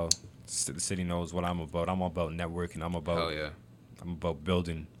knows what I'm about. I'm about networking. I'm about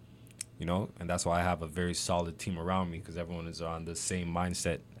building, you know? And that's why I have a very solid team around me, because everyone is on the same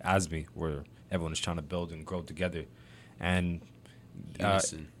mindset as me, where everyone is trying to build and grow together. And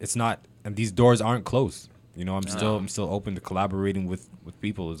it's not, and these doors aren't closed. You know, I'm still open to collaborating with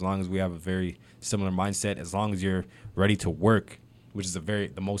people as long as we have a very similar mindset. As long as you're ready to work, which is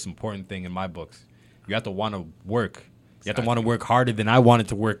the most important thing in my books. You have to want to work. You have to want to work harder than I wanted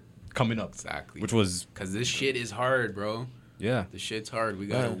to work coming up. Exactly. Which was because this shit is hard, bro. Yeah. The shit's hard. We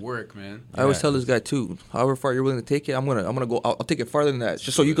gotta work, man. I always tell this guy too. However far you're willing to take it, I'm gonna go. I'll take it farther than that,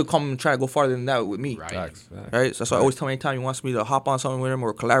 just so you could come and try to go farther than that with me. Right. Facts. Right. So that's why I always tell him anytime he wants me to hop on something with him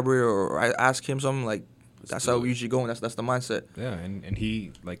or collaborate or I ask him something like. That's how we usually go, and that's the mindset. Yeah, and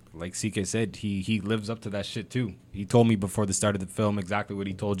he like CK said, he lives up to that shit too. He told me before the start of the film exactly what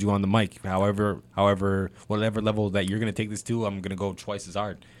he told you on the mic. However, whatever level that you're gonna take this to, I'm gonna go twice as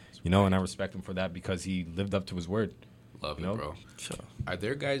hard. You know, and I respect him for that because he lived up to his word. Love it, bro. Sure. Are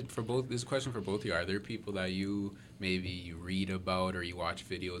there guys for both? This is a question for both of you. Are there people that you read about or you watch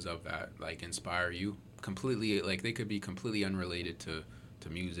videos of that like inspire you completely? Like they could be completely unrelated to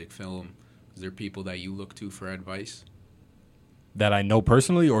music, film. Is there people that you look to for advice? That I know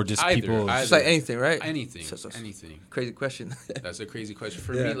personally, or just people? Just like anything, right? Anything. Anything. Crazy question. That's a crazy question.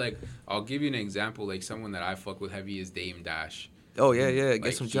 For me, like, I'll give you an example. Like, someone that I fuck with heavy is Dame Dash. Oh, yeah. Like,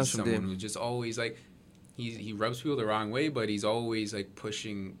 Get some gems from Dame. Someone who's just always, like, he rubs people the wrong way, but he's always, like,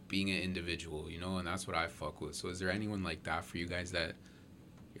 pushing being an individual, you know? And that's what I fuck with. So is there anyone like that for you guys that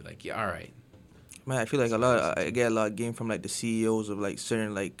you're like, yeah, all right. Man, I feel like I get a lot of game from like the CEOs of like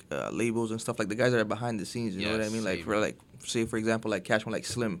certain like labels and stuff, like the guys that are behind the scenes. You know what I mean? Like say for example, like Cash One, like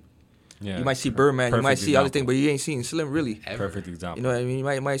Slim. Yeah. You might see Birdman, you might see other things, but you ain't seeing Slim really. Ever. Perfect example. You know what I mean?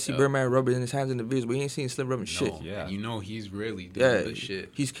 You might see Birdman rubbing his hands in the videos, but you ain't seeing Slim rubbing shit. Yeah. You know he's really doing the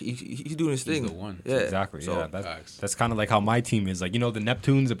shit. He's doing his thing. He's the one. Yeah. Exactly. So, yeah. That's kind of like how my team is. Like, you know, the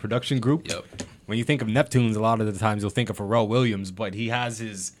Neptunes, the production group. Yep. When you think of Neptunes, a lot of the times you'll think of Pharrell Williams, but he has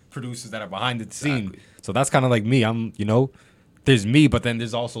his producers that are behind the scene. So that's kind of like me. I'm, you know, there's me, but then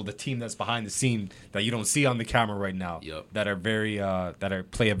there's also the team that's behind the scene that you don't see on the camera right now. Yep. That are very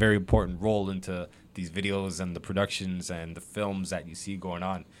play a very important role into these videos and the productions and the films that you see going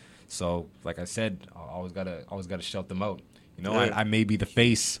on. So, like I said, I always gotta shout them out. You know, I may be the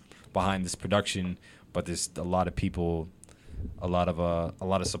face behind this production, but there's a lot of people, a lot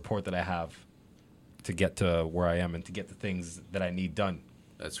of support that I have to get to where I am and to get the things that I need done.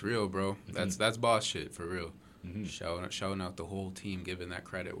 That's real, bro. That's boss shit for real. Shouting out the whole team, giving that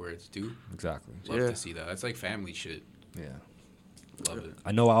credit where it's due. Exactly. Love to see that. That's like family shit. Yeah. Love it.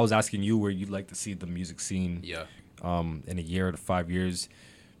 I know I was asking you where you'd like to see the music scene. Yeah. In a year to 5 years.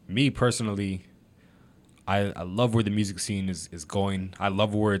 Me personally, I love where the music scene is going. I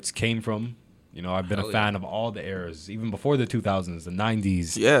love where it's came from. You know, I've been a fan of all the eras, even before the 2000s, the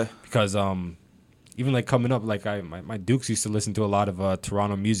 90s. Yeah. Because even like coming up, like my Dukes used to listen to a lot of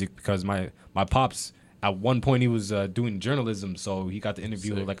Toronto music because my pops, at one point he was doing journalism, so he got to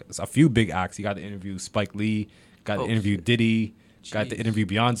interview like a few big acts. He got to interview Spike Lee, got to interview Diddy, got to interview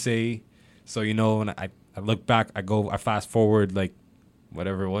Beyonce. So, you know, when I look back, I fast forward like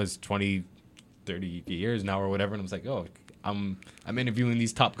whatever it was, 20, 30 years now or whatever, and I was like, oh, I'm interviewing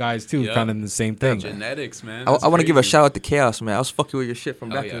these top guys too, kind of in the same thing. Genetics, man. I want to give a shout out to Chaos, man. I was fucking with your shit from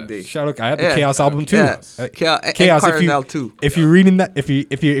back in the day. Shout out! I had the Chaos album too. Yeah. Chaos. If you're reading that, if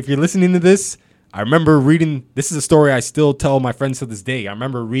you're listening to this, I remember reading. This is a story I still tell my friends to this day. I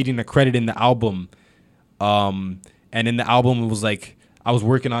remember reading a credit in the album, and in the album it was like I was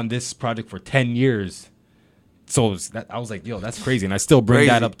working on this project for 10 years. So I was like, yo, that's crazy, and I still bring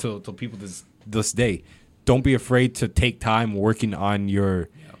that up to people this day. Don't be afraid to take time working on your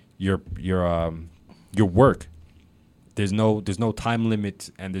work. There's no time limit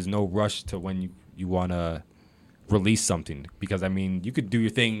and there's no rush to when you want to release something, because I mean you could do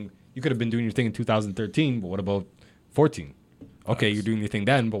your thing. You could have been doing your thing in 2013, but what about 14? Okay, you're doing your thing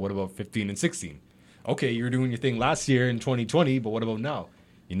then, but what about 15 and 16? Okay, you're doing your thing last year in 2020, but what about now?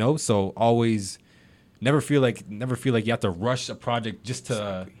 You know, so always never feel like you have to rush a project just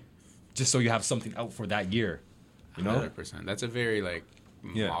so you have something out for that year, you know? 100%. That's a very like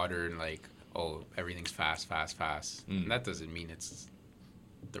modern, like, oh, everything's fast. And that doesn't mean it's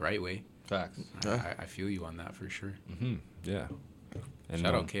the right way. Facts. I feel you on that for sure. Mm-hmm. Yeah. And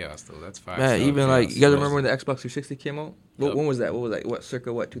shout out Chaos though. That's fast. Man, even like you guys remember when the Xbox 360 came out? Yep. When was that? What was like?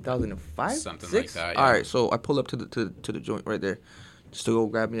 Circa 2005? Something 6? like that. Yeah. All right, so I pull up to the joint right there. just to go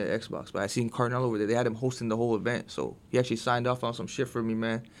grab me an Xbox. But I seen Cardinal over there. They had him hosting the whole event, so he actually signed off on some shit for me,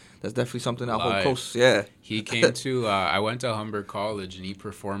 man. That's definitely something I'll hold Live. close. Yeah. He came to. I went to Humber College and he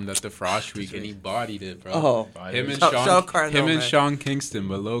performed at the Frosh Week and he bodied it, bro. Oh. him and Shout Sean. out Cardinal, him and man. Sean Kingston,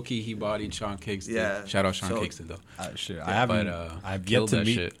 but low key he bodied Sean Kingston. Yeah. Shout out Sean So- Kingston though. Shit, Yeah, I haven't. but, I've yet killed to that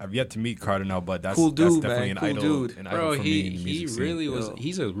meet. shit. I've yet to meet Cardinal, but that's Cool that's dude, definitely man. an Cool idol. dude. An idol Bro, for me he in the he music scene. really was. Yo.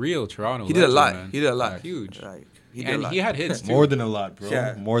 He's a real Toronto. He did a legend, lot. Man. He did a lot. Huge. Like, he did a And lot. he had hits too. More than a lot, bro.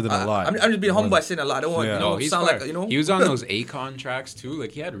 Yeah. More than a lot. I'm just being humble More by saying a lot. I don't want Yeah. you No, know he's sound fire. like you know. He was on those Akon tracks too.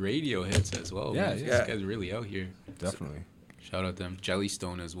 Like he had radio hits as well. Yeah, man. yeah. This guy's really out here. Definitely. Shout out them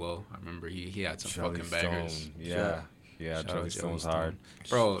Jellystone as well. I remember he had some Charlie fucking bangers. Stone. Yeah. Yeah, Shout Charlie out Stone's Jellystone. hard.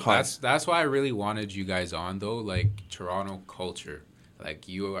 Bro, Hard. that's why I really wanted you guys on though. Like Toronto culture, like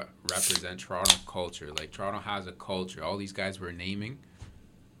you represent Toronto culture. Like Toronto has a culture. All these guys we're naming,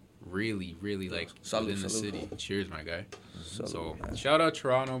 really like Salute, within the salute. city. Cheers, my guy. So man. shout out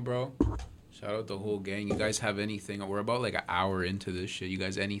Toronto, bro. Shout out the whole gang. You guys have anything? We're about like an hour into this shit. You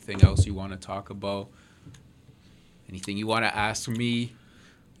guys anything else you want to talk about? Anything you want to ask me?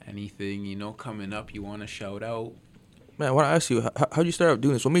 Anything coming up you want to shout out? Man, I want to ask you, how'd you start out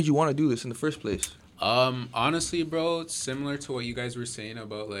doing this? What made you want to do this in the first place? Honestly, bro, it's similar to what you guys were saying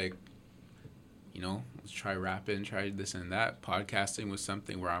about like, let's try rapping, try this and that. Podcasting was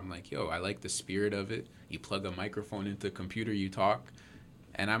something where I'm like, yo, I like the spirit of it. You plug a microphone into the computer, you talk,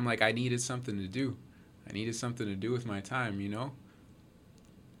 and I'm like, I needed something to do. I needed something to do with my time,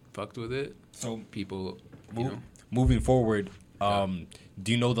 Fucked with it. So People, moving forward,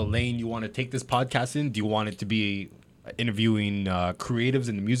 do you know the lane you want to take this podcast in? Do you want it to be interviewing creatives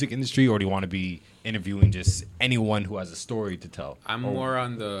in the music industry, or do you want to be interviewing just anyone who has a story to tell? I'm more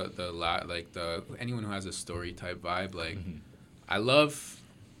on the anyone who has a story type vibe. Like, I love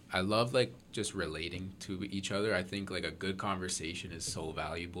like just relating to each other. I think like a good conversation is so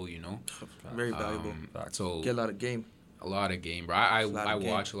valuable, Very valuable. So Get a lot of game. a lot of game, bro. I lot of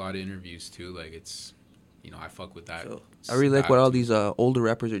game. watch a lot of interviews too. Like it's, I fuck with that. So, I really like what all these older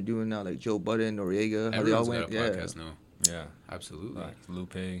rappers are doing now, like Joe Budden, Noriega, how they all Everyone's went. got a Yeah. podcast now. Yeah, Absolutely.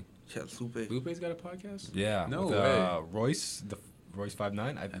 Lupe. Yeah, Lupe. Lupe's got a podcast. Yeah, No with, way. Royce, Royce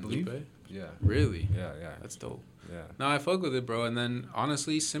 5'9", I And believe. Lupe? Yeah, Really? yeah. That's dope. Yeah. No, I fuck with it, bro. And then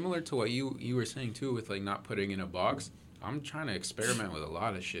honestly, similar to what you were saying too, with like not putting in a box. I'm trying to experiment with a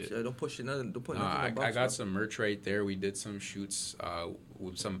lot of shit. Yeah, don't push it. Don't put No, nothing in the I box, got man. some merch right there. We did some shoots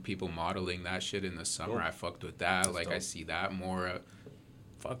with some people modeling that shit in the summer. Dope. I fucked with that. That's like I dope. see that more.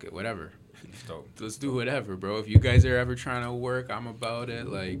 Fuck it, whatever. It's dope. Let's do whatever, bro. If you guys are ever trying to work, I'm about it.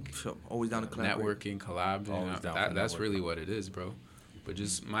 Like So, always down to collaborate. networking, collab. Always down for That's networking. really what it is, bro. But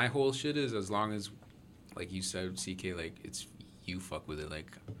just my whole shit is as long as, like you said, CK, like it's you fuck with it.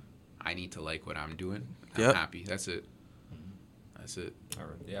 Like I need to like what I'm doing. I'm Yep. happy. That's it. That's it. All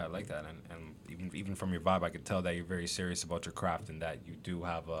right. Yeah, I like that, and even from your vibe, I could tell that you're very serious about your craft and that you do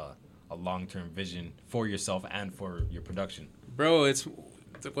have a long-term vision for yourself and for your production. Bro, it's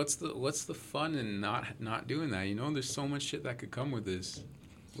what's the fun in not doing that? There's so much shit that could come with this.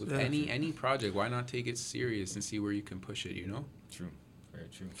 With Yeah. any project, why not take it serious and see where you can push it? True. Very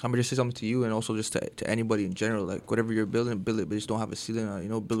true. I'm gonna just say something to you and also just to anybody in general. Like whatever you're building, build it, but just don't have a ceiling on it.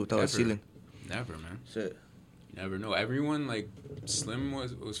 Build without a Never. ceiling. Never, man. That's it. You never know. Everyone like Slim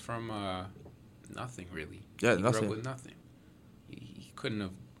was from nothing really. Yeah, he nothing. Grew up with nothing. He couldn't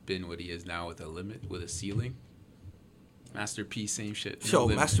have been what he is now with a limit, with a ceiling. Master P, same shit. no Yo,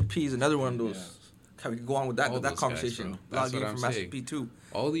 limit. Master P is another one of those. We could go on with All that those conversation. guys, A bro. lot That's of game what from I'm Master saying. P too.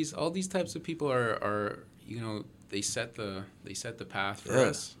 All these types of people are they set the path for Yeah.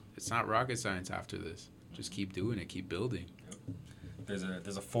 us. It's not rocket science after this. Just keep doing it, keep building. There's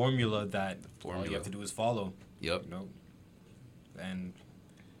a formula that all you Formula. have to do is follow. Yep. And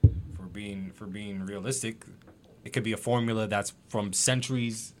for being realistic, it could be a formula that's from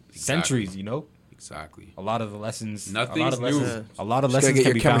centuries. Exactly. Exactly. A lot of the lessons. Nothing's new. A lot of Just gotta lessons get can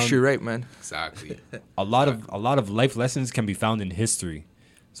your be chemistry found. right, man. Exactly. A lot of life lessons can be found in history.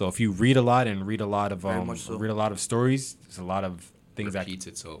 So if you read a lot and read a lot of Very much so. read a lot of stories, there's a lot of things Repeats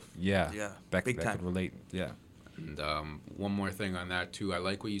itself. that Yeah, that big time. could relate. Yeah. And one more thing on that too. I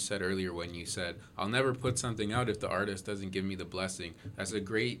like what you said earlier when you said, I'll never put something out if the artist doesn't give me the blessing. That's a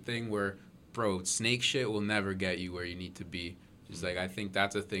great thing where, bro, snake shit will never get you where you need to be. Just like I think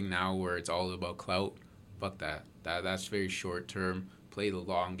that's a thing now where it's all about clout. Fuck that. That's very short term. Play the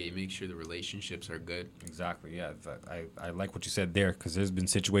long game. Make sure the relationships are good. Exactly. Yeah. I like what you said there because there's been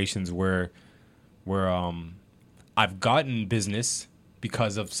situations where I've gotten business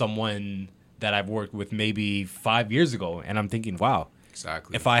because of someone that I've worked with maybe 5 years ago, and I'm thinking, wow,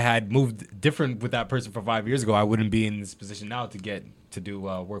 Exactly. if I had moved different with that person for 5 years ago, I wouldn't be in this position now to get to do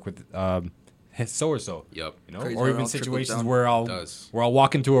work with so or so. Yep. You know, Crazy or how it even all trickles situations down. where Does. I'll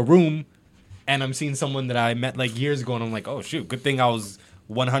walk into a room and I'm seeing someone that I met like years ago, and I'm like, oh shoot, good thing I was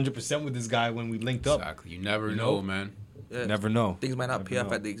 100% with this guy when we linked up. Exactly. You never You know, know? man. Yeah. Never know. Things might not Never pay off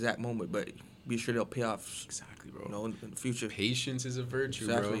know. at the exact moment, but be sure they'll pay off. Exactly, bro. You know, in the future. Patience is a virtue,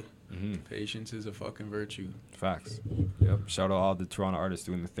 Exactly. bro. Mm-hmm. Patience is a fucking virtue. Facts. Yep. Shout out all the Toronto artists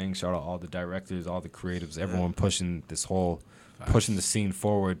doing the thing. Shout out all the directors, all the creatives, everyone pushing this whole, pushing the scene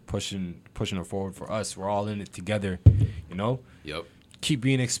forward, pushing it forward for us. We're all in it together. You know. Yep. Keep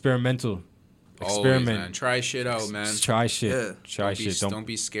being experimental. Always, Experiment. man. Try shit out, man. Just try shit. Yeah. Try shit. Don't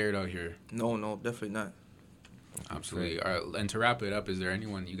be scared out here. No, definitely not. Absolutely. All right, and to wrap it up, is there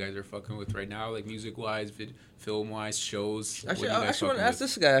anyone you guys are fucking with right now, like music-wise, film-wise, shows? Actually, What are I you guys actually want to fucking ask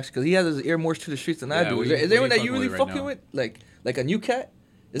this guy actually because he has his ear more to the streets than I Yeah, do. what Is you- there what anyone you that you fucking really with right fucking now? with? Like a new cat?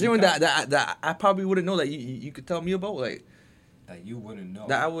 Is there anyone that I probably wouldn't know that you could tell me about? Like That you wouldn't know.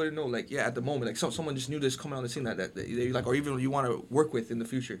 that I wouldn't know. Like at the moment, like someone just new that's coming on the scene that you like, or even you want to work with in the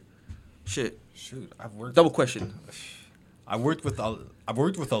future. Shit. Shoot, I've worked. Double question. I've worked with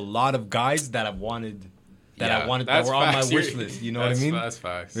a lot of guys that I've wanted. Yeah, That that's were on my facts. wish list. You know what I mean? That's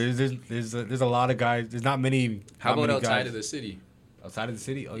facts. There's a lot of guys. There's not many. How not about many outside guys. of the city? Outside of the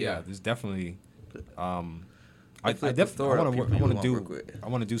city? Oh Yeah. yeah, there's definitely. I Like the definitely plethora of people you wanna do. work with. I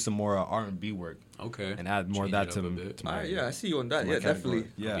want to do some more R&B work Okay. and add more of Change that it to, up a bit. to my. Yeah, I see you on that. my Yeah, category.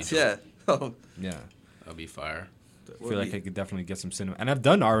 definitely. Yeah. Yeah. Oh, Yeah. That'll be fire. I feel like I could definitely get some cinema, and I've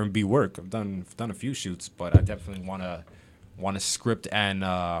done R&B work. I've done a few shoots, but I definitely want to script and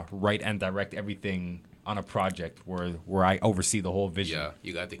write and direct everything on a project where I oversee the whole vision. Yeah,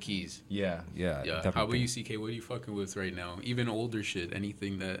 you got the keys. Yeah. Yeah. definitely. How about you, CK? What are you fucking with right now? Even older shit.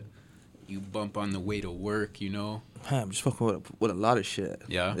 Anything that you bump on the way to work, you know? man, I'm just fucking with a lot of shit.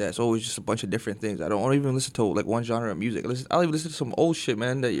 Yeah? Yeah, it's always just a bunch of different things. I don't even listen to like one genre of music. I'll even listen to some old shit,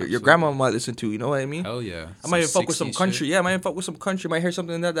 man, that your Absolutely. grandma might listen to. You know what I mean? Hell yeah. I might even fuck with some 60s country. shit. Yeah, I might even fuck with some country. Might hear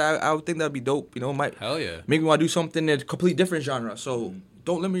something in that I would think that'd be dope. You know, might Hell yeah. make me want to do something in a complete different genre. So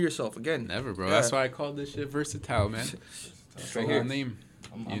don't limit yourself. Again, Never, bro. Yeah. That's why I called this shit versatile, man. Right Right here. name.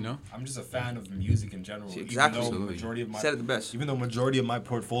 You know? I'm just a fan of music in general. See, exactly. Even though Absolutely. majority of my said it the best. even though majority of my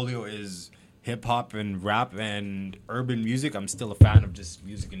portfolio is hip hop and rap and urban music, I'm still a fan of just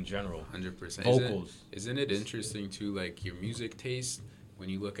music in general. 100%. Vocals. Isn't it interesting too, like your music taste? When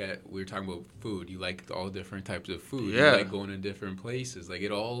you look at, we were talking about food, you like all different types of food. Yeah. You like going to different places. Like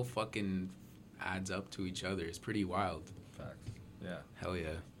it all fucking adds up to each other. It's pretty wild. Facts. Yeah. Hell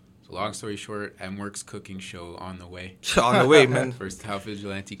yeah. So long story short, M-Works cooking show on the way. On the way, man. First How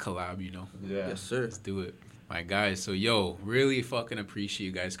Vigilante collab, you know. Yeah. Yes, sir. Let's do it. My guys, so yo, really fucking appreciate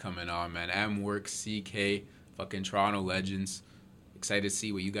you guys coming on, man. M-Works, CK, fucking Toronto legends. Excited to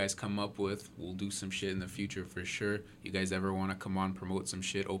see what you guys come up with. We'll do some shit in the future for sure. You guys ever want to come on, promote some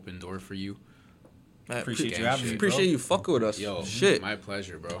shit, open door for you? Man, Appreciate you having me, bro. Appreciate you fucking with us. Yo, Shit. my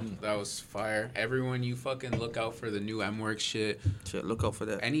pleasure, bro. That was fire. Everyone, you fucking look out for the new M-Works shit. Shit, look out for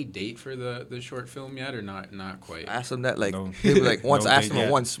that. Any date for the short film yet, or not? Not quite. I asked them that like No. they were like once. No I asked date them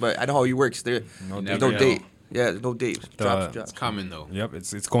yet. once, but I know how he works. There's No Never no know. date. Yeah, there's no date. Drops. It's coming though. Yep,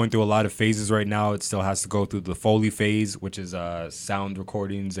 it's going through a lot of phases right now. It still has to go through the Foley phase, which is sound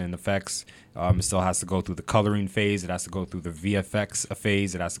recordings and effects. It still has to go through the coloring phase. It has to go through the VFX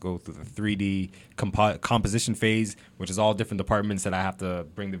phase. It has to go through the 3D composition phase, which is all different departments that I have to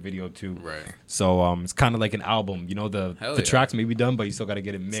bring the video to. Right. So it's kind of like an album. You know, the Hell the yeah. tracks may be done, but you still got to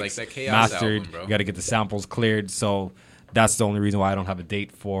get it It's mixed, like that Chaos mastered. album, bro. You got to get the samples cleared. So that's the only reason why I don't have a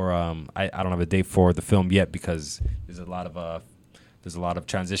date for I don't have a date for the film yet, because there's a lot of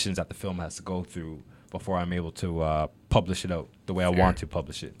transitions that the film has to go through before I'm able to publish it out the way I Fair. want to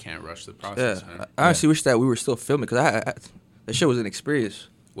publish it. Can't rush the Yeah, process, man. I honestly wish that we were still filming because that shit was an experience.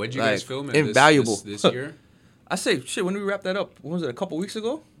 When'd you like, guys film it? invaluable. This year? I say shit when we wrapped that up. When was it? A couple weeks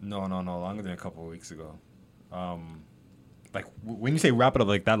ago? No, longer than a couple of weeks ago. Like when you say wrap it up,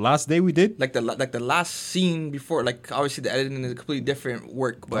 like that last day we did. Like the last scene before. Like obviously the editing is a completely different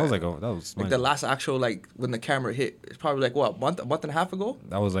work. But That was like the last actual like when the camera hit. It's probably like what a month and a half ago.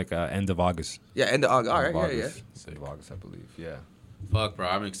 that was like end of August. Yeah, end of August. All End right, of yeah, yeah. August. End of August, I believe. Yeah. Fuck, bro,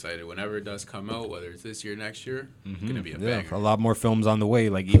 I'm excited. Whenever it does come out, whether it's this year, next year, it's gonna be a Yeah, banger. a lot more films on the way.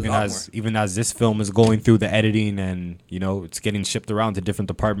 Like lot even as this film is going through the editing and it's getting shipped around to different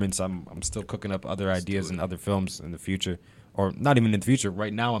departments, I'm still cooking up other ideas and other films in the future, or not even in the future.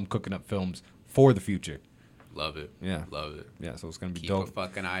 Right now, I'm cooking up films for the future. Love it. Yeah. Love it. Yeah, so it's gonna be Keep dope. a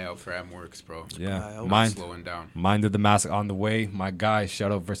fucking eye out for M-Works, bro. Yeah, Not mind Slowing down. Mind of the Mask on the way. My guy,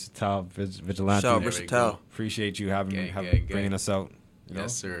 shout out Versatile Vigilante. Shout out There we Versatile. go. Appreciate you Gang, gang, bringing gang. us out. You know?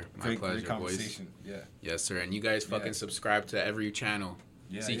 Yes, sir. My Great pleasure, boys. conversation. Yeah. Yes, sir. And you guys fucking Yeah. subscribe to every channel.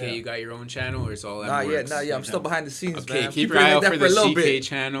 Yeah, CK, yeah. you got your own channel, or it's all Not yet, MWorks? not yet. I'm still behind the scenes, Okay, man. keep your it eye like out that for the a little CK bit.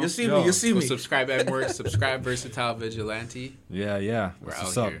 channel. You'll see Yo, me. You'll see So me. subscribe MWorks, subscribe Versatile Vigilante. Yeah, yeah. We're That's out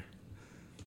what's up. here.